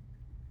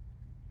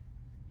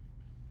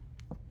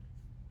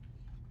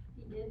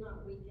 He did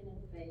not weaken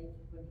in faith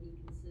when he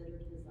considered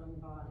his own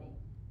body,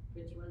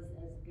 which was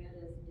as good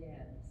as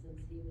dead, since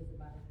he was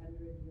about 100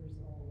 years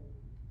old,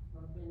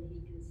 or when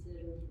he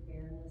considered the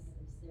barrenness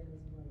of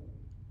Sarah's womb.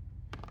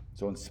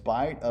 So in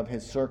spite of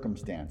his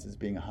circumstances,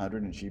 being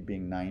 100 and she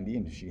being 90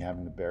 and she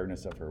having the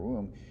barrenness of her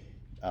womb,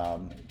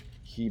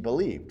 he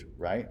believed,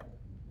 right?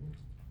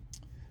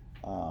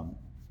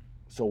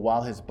 So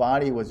while his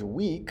body was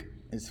weak,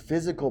 his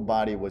physical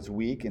body was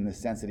weak in the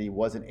sense that he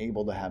wasn't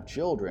able to have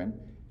children,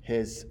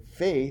 his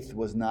faith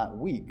was not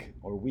weak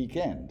or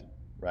weakened,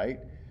 right?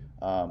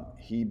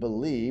 He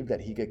believed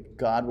that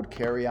God would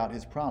carry out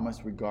his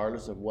promise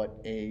regardless of what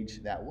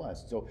age that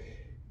was. So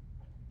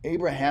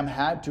Abraham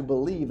had to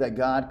believe that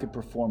God could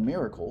perform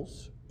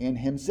miracles in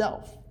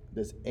himself.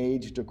 This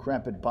aged,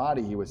 decrepit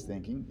body, he was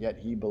thinking, yet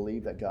he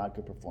believed that God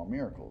could perform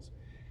miracles.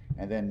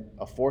 And then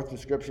a fourth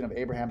description of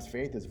Abraham's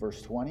faith is verse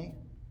 20.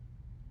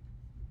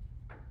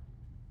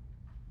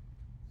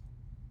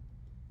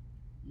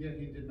 Yet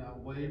he did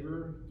not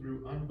waver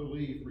through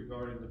unbelief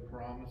regarding the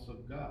promise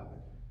of God,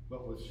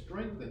 but was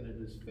strengthened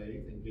in his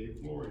faith and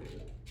gave glory to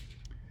God.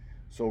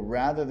 So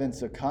rather than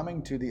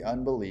succumbing to the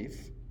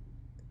unbelief,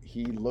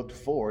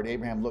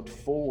 Abraham looked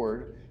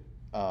forward,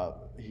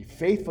 he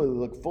faithfully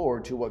looked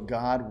forward to what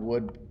God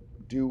would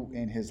do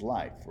in his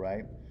life,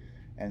 right?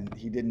 And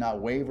he did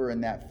not waver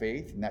in that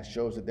faith, and that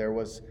shows that there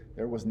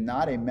was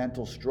not a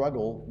mental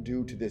struggle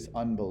due to this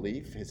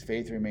unbelief. His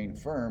faith remained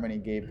firm, and he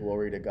gave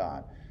glory to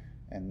God.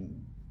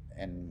 And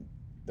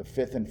the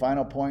fifth and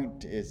final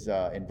point is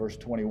in verse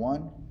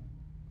 21.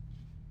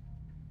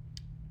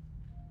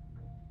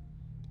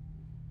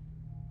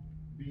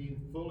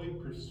 Being fully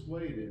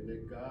persuaded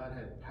that God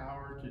had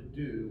power to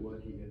do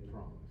what he had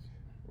promised.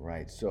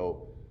 Right,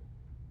 so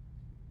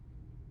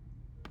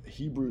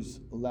Hebrews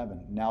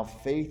 11. Now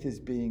faith is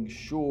being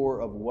sure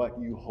of what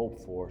you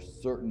hope for,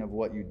 certain of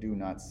what you do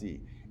not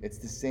see. It's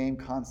the same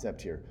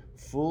concept here.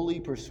 Fully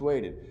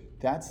persuaded.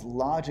 That's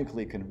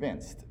logically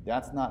convinced.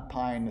 That's not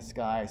pie in the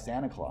sky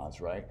Santa Claus,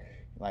 right?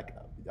 Like,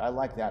 I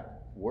like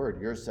that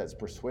word. Yours says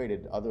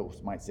persuaded.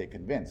 Others might say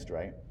convinced,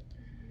 right?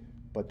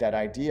 But that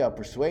idea of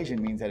persuasion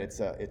means that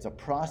it's a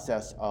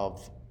process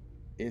of,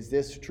 is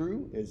this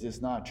true? Is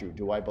this not true?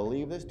 Do I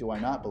believe this? Do I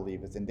not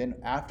believe this? And then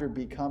after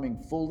becoming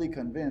fully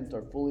convinced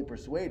or fully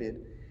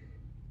persuaded,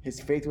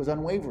 his faith was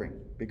unwavering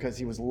because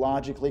he was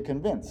logically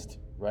convinced,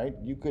 right?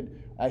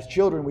 As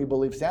children, we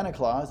believe Santa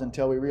Claus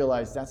until we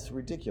realize that's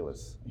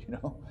ridiculous,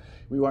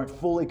 We weren't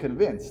fully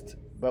convinced,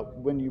 but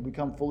when you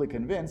become fully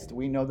convinced,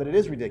 we know that it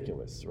is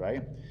ridiculous,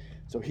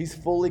 So he's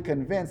fully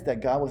convinced that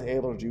God was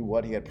able to do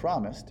what he had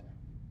promised,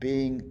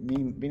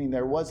 meaning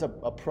there was a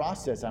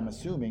process, I'm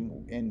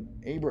assuming, in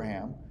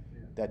Abraham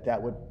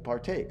that would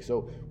partake.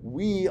 So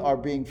we are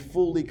being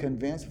fully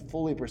convinced,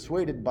 fully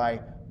persuaded by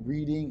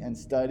reading and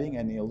studying,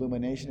 and the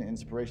illumination and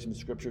inspiration of the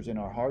scriptures in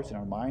our hearts and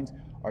our minds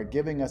are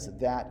giving us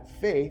that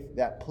faith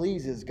that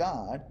pleases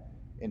God,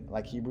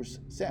 like Hebrews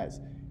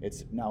says.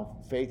 It's now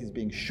faith is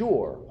being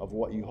sure of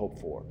what you hope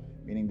for,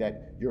 meaning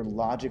that you're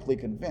logically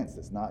convinced.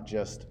 It's not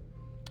just,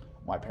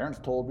 my parents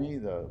told me,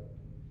 the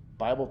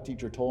Bible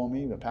teacher told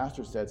me, the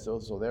pastor said so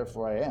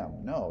therefore I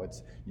am. No,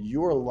 it's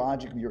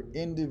you're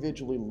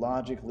individually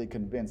logically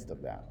convinced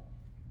of that.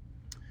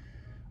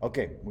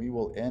 Okay, we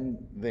will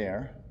end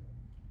there.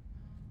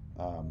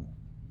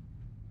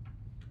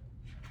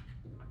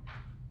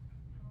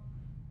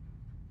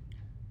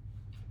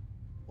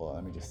 Well,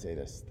 let me just say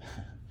this.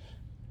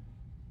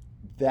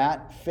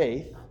 That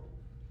faith,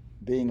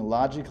 being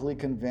logically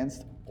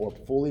convinced or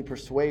fully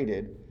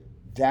persuaded,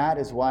 that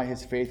is why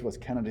his faith was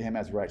counted to him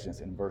as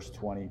righteousness in verse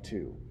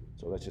 22.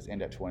 So let's just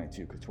end at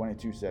 22, because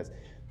 22 says,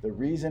 the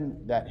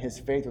reason that his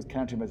faith was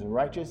counted to him as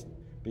righteous,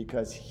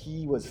 because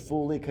he was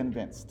fully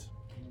convinced.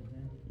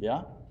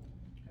 Yeah?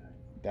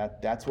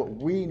 That's what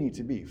we need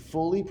to be.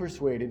 Fully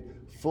persuaded,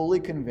 fully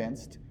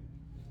convinced,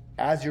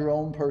 as your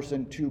own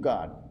person to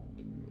God.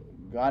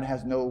 God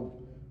has no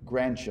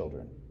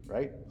grandchildren,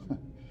 right?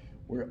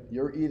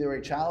 You're either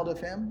a child of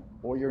him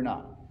or you're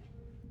not.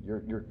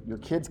 Your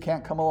kids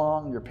can't come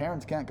along, your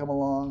parents can't come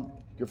along,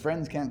 your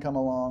friends can't come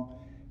along.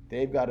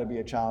 They've got to be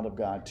a child of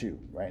God too,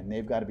 right? And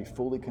they've got to be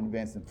fully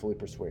convinced and fully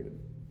persuaded.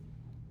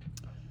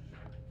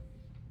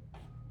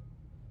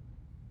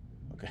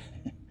 Okay.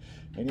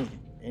 Any? Well,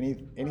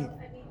 I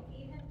mean,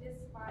 even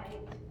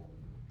despite,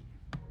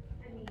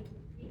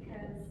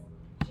 because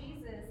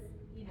Jesus,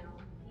 he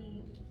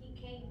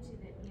came to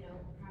the,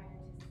 prior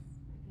to,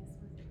 I guess,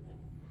 was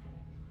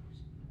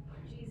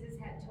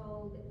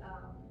told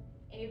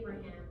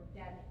Abraham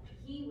that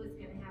he was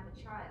going to have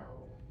a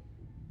child,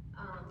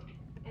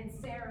 and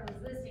Sarah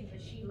was listening,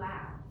 but she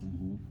laughed.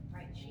 Mm-hmm.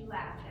 Right? She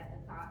laughed at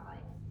the thought,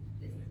 like,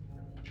 this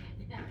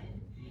can't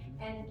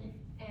happen.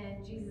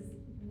 And Jesus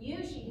knew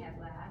she had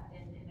laughed,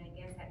 and I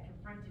guess had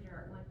confronted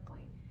her at one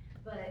point.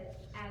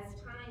 But as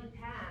time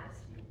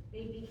passed,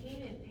 they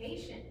became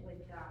impatient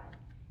with God.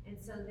 And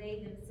so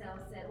they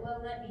themselves said,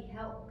 well, let me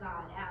help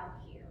God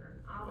out here.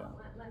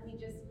 Let me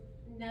just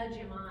nudge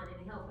him on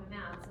and help him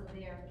out. So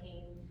there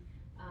came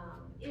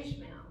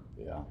Ishmael.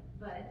 Yeah.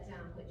 But,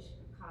 which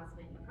caused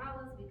many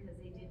problems because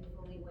they didn't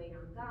fully wait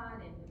on God.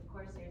 And of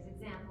course, there's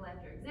example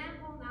after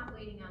example, not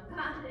waiting on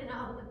God and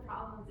all the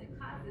problems it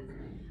causes.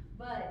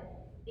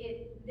 But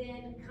it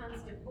then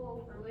comes to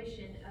full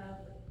fruition of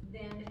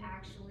them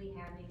actually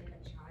having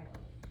a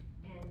child.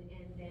 And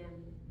then,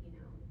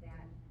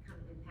 that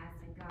comes to pass,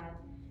 and God,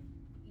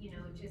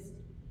 just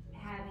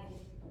having,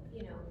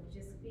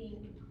 just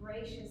being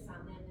gracious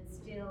on them and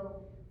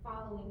still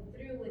following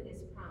through with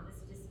his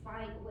promise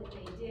despite what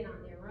they did on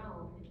their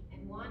own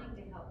and wanting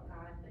to help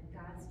God, but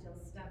God still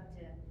stuck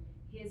to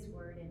his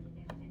word and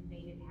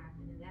made it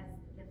happen. And that's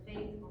the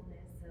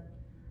faithfulness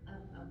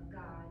of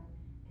God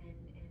and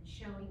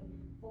showing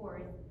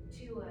forth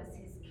to us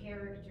his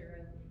character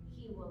of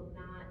he will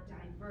not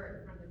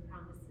divert from the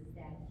promises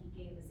that he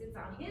gave us. It's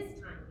on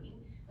his timing.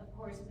 Of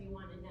course, we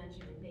want to nudge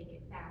him and make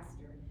it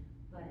faster,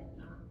 but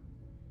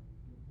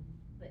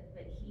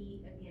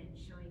he, again,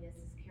 showing us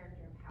his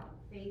character of how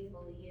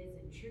faithful he is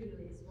and true to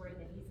his word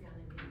that he's going to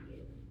make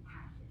it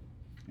happen.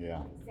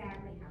 Yeah.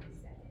 Exactly how he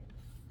said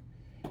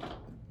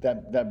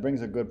it. That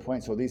brings a good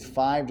point. So these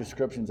 5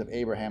 descriptions of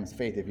Abraham's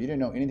faith, if you didn't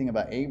know anything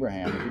about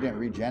Abraham, if you didn't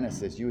read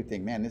Genesis, you would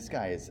think, man, this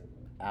guy is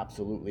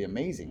absolutely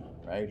amazing,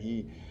 right?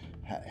 He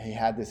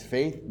had this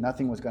faith.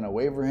 Nothing was going to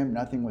waver him.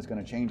 Nothing was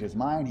going to change his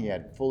mind. He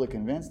had fully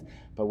convinced.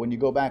 But when you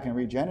go back and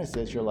read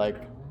Genesis, you're like,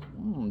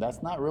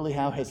 that's not really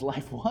how his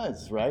life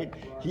was, right?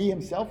 He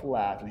himself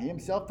laughed, and he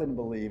himself didn't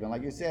believe. And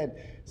like you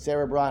said,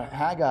 Sarah brought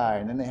Haggai,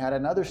 and then they had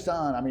another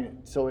son. I mean,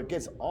 so it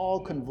gets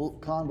all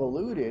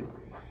convoluted.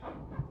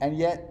 And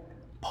yet,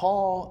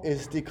 Paul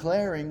is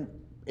declaring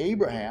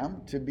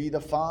Abraham to be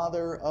the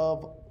father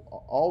of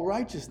all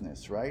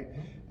righteousness, right?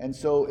 And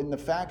so in the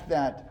fact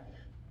that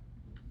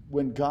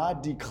when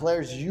God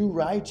declares you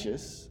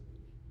righteous,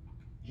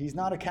 he's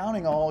not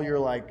accounting all your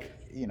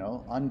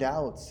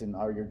undoubts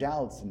or your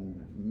doubts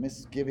and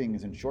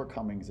misgivings and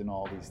shortcomings and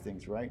all these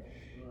things, right?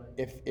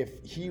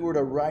 If he were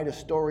to write a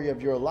story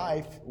of your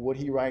life, would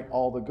he write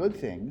all the good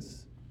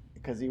things?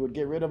 Because he would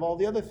get rid of all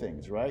the other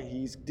things, right?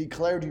 He's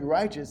declared you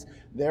righteous,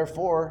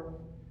 therefore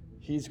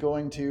he's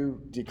going to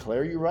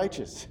declare you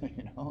righteous,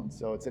 And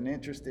so it's an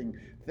interesting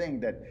thing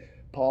that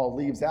Paul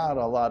leaves out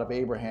a lot of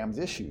Abraham's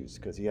issues,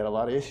 because he had a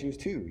lot of issues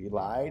too. He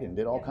lied and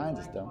did all kinds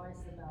of stuff.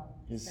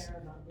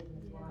 Sarah not being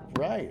his wife.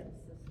 Right.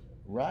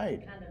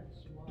 Right. Kind of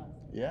she was.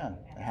 Yeah,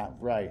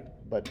 right.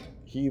 But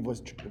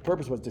the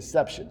purpose was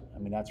deception. I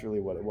mean, that's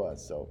really what it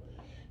was. So,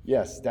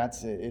 yes,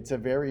 it's a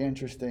very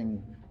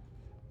interesting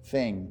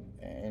thing.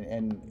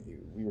 And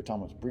we were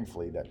talking about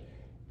briefly that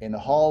in the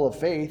Hall of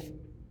Faith,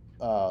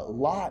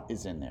 Lot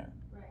is in there,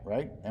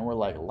 right? And we're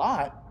like,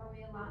 Lot? Are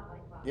we a lot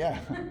like Lot? Yeah.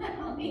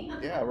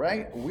 Yeah,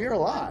 right? We're a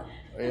lot,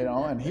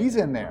 and he's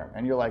in there.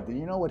 And you're like, do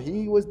you know what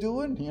he was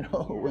doing?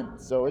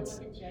 So it's...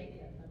 Look at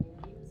Jacob.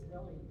 I mean, he was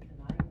really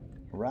conniving.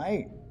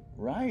 Right.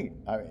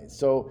 All right.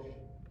 So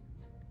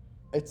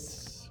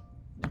it's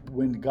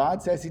when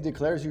God says he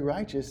declares you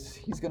righteous,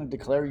 he's going to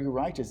declare you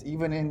righteous,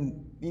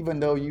 even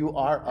though you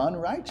are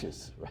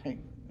unrighteous, right?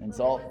 And It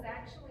was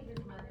actually his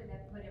mother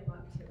that put him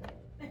up to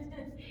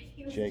it.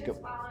 He was Jacob.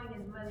 just following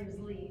his mother's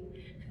lead.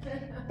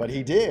 But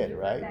he did,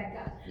 right?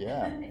 Rebecca.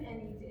 Yeah.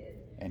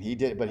 And he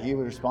did. But he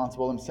was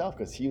responsible himself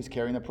because he was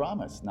carrying the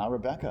promise, not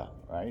Rebecca,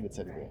 right? It's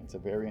a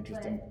very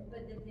interesting.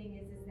 But the thing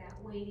is that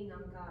waiting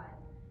on God.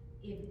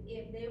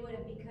 If they would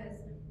have, because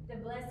the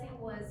blessing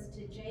was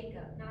to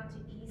Jacob, not to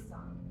Esau,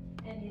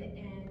 and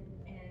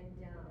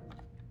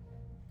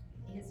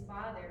his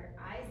father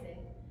Isaac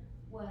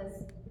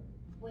was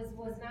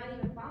not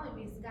even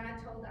following, because God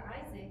told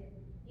Isaac,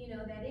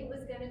 that it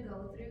was going to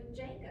go through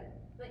Jacob,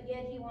 but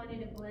yet he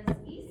wanted to bless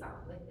Esau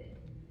with it.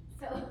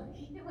 So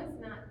he was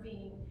not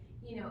being,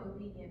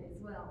 obedient as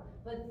well.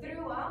 But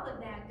through all of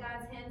that,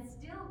 God's hand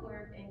still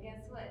worked, and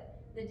guess what?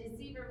 The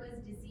deceiver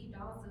was deceived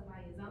also by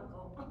his uncle.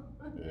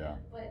 Yeah.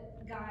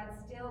 But God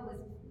still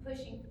was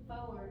pushing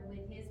forward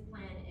with his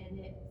plan, and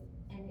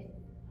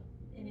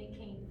it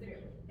came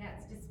through.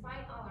 That's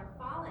despite all our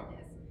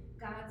fallenness,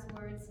 God's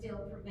word still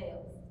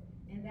prevails.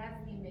 And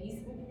that's the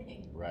amazing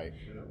thing. Right.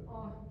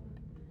 Oh.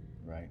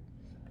 Right.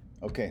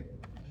 Okay.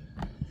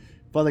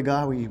 Father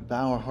God, we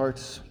bow our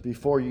hearts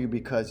before you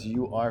because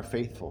you are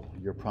faithful.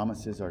 Your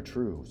promises are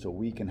true, so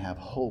we can have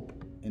hope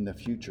in the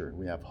future.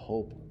 We have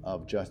hope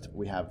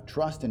we have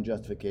trust in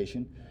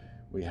justification.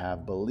 We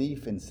have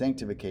belief in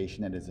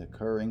sanctification that is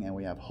occurring, and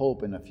we have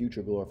hope in a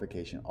future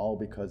glorification, all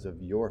because of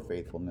your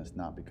faithfulness,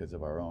 not because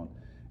of our own.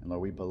 And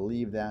Lord, we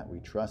believe that, we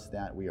trust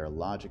that, we are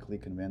logically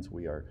convinced,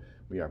 we are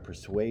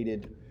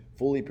persuaded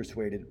fully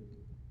persuaded.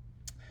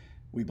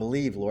 We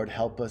believe, Lord,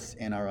 help us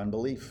in our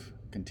unbelief.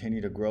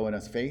 Continue to grow in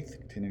us faith,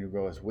 continue to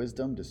grow us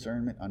wisdom,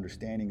 discernment,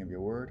 understanding of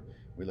your word.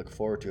 We look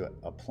forward to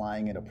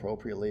applying it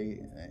appropriately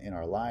in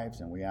our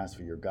lives, and we ask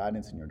for your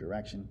guidance and your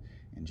direction.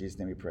 In Jesus'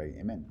 name we pray,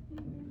 amen.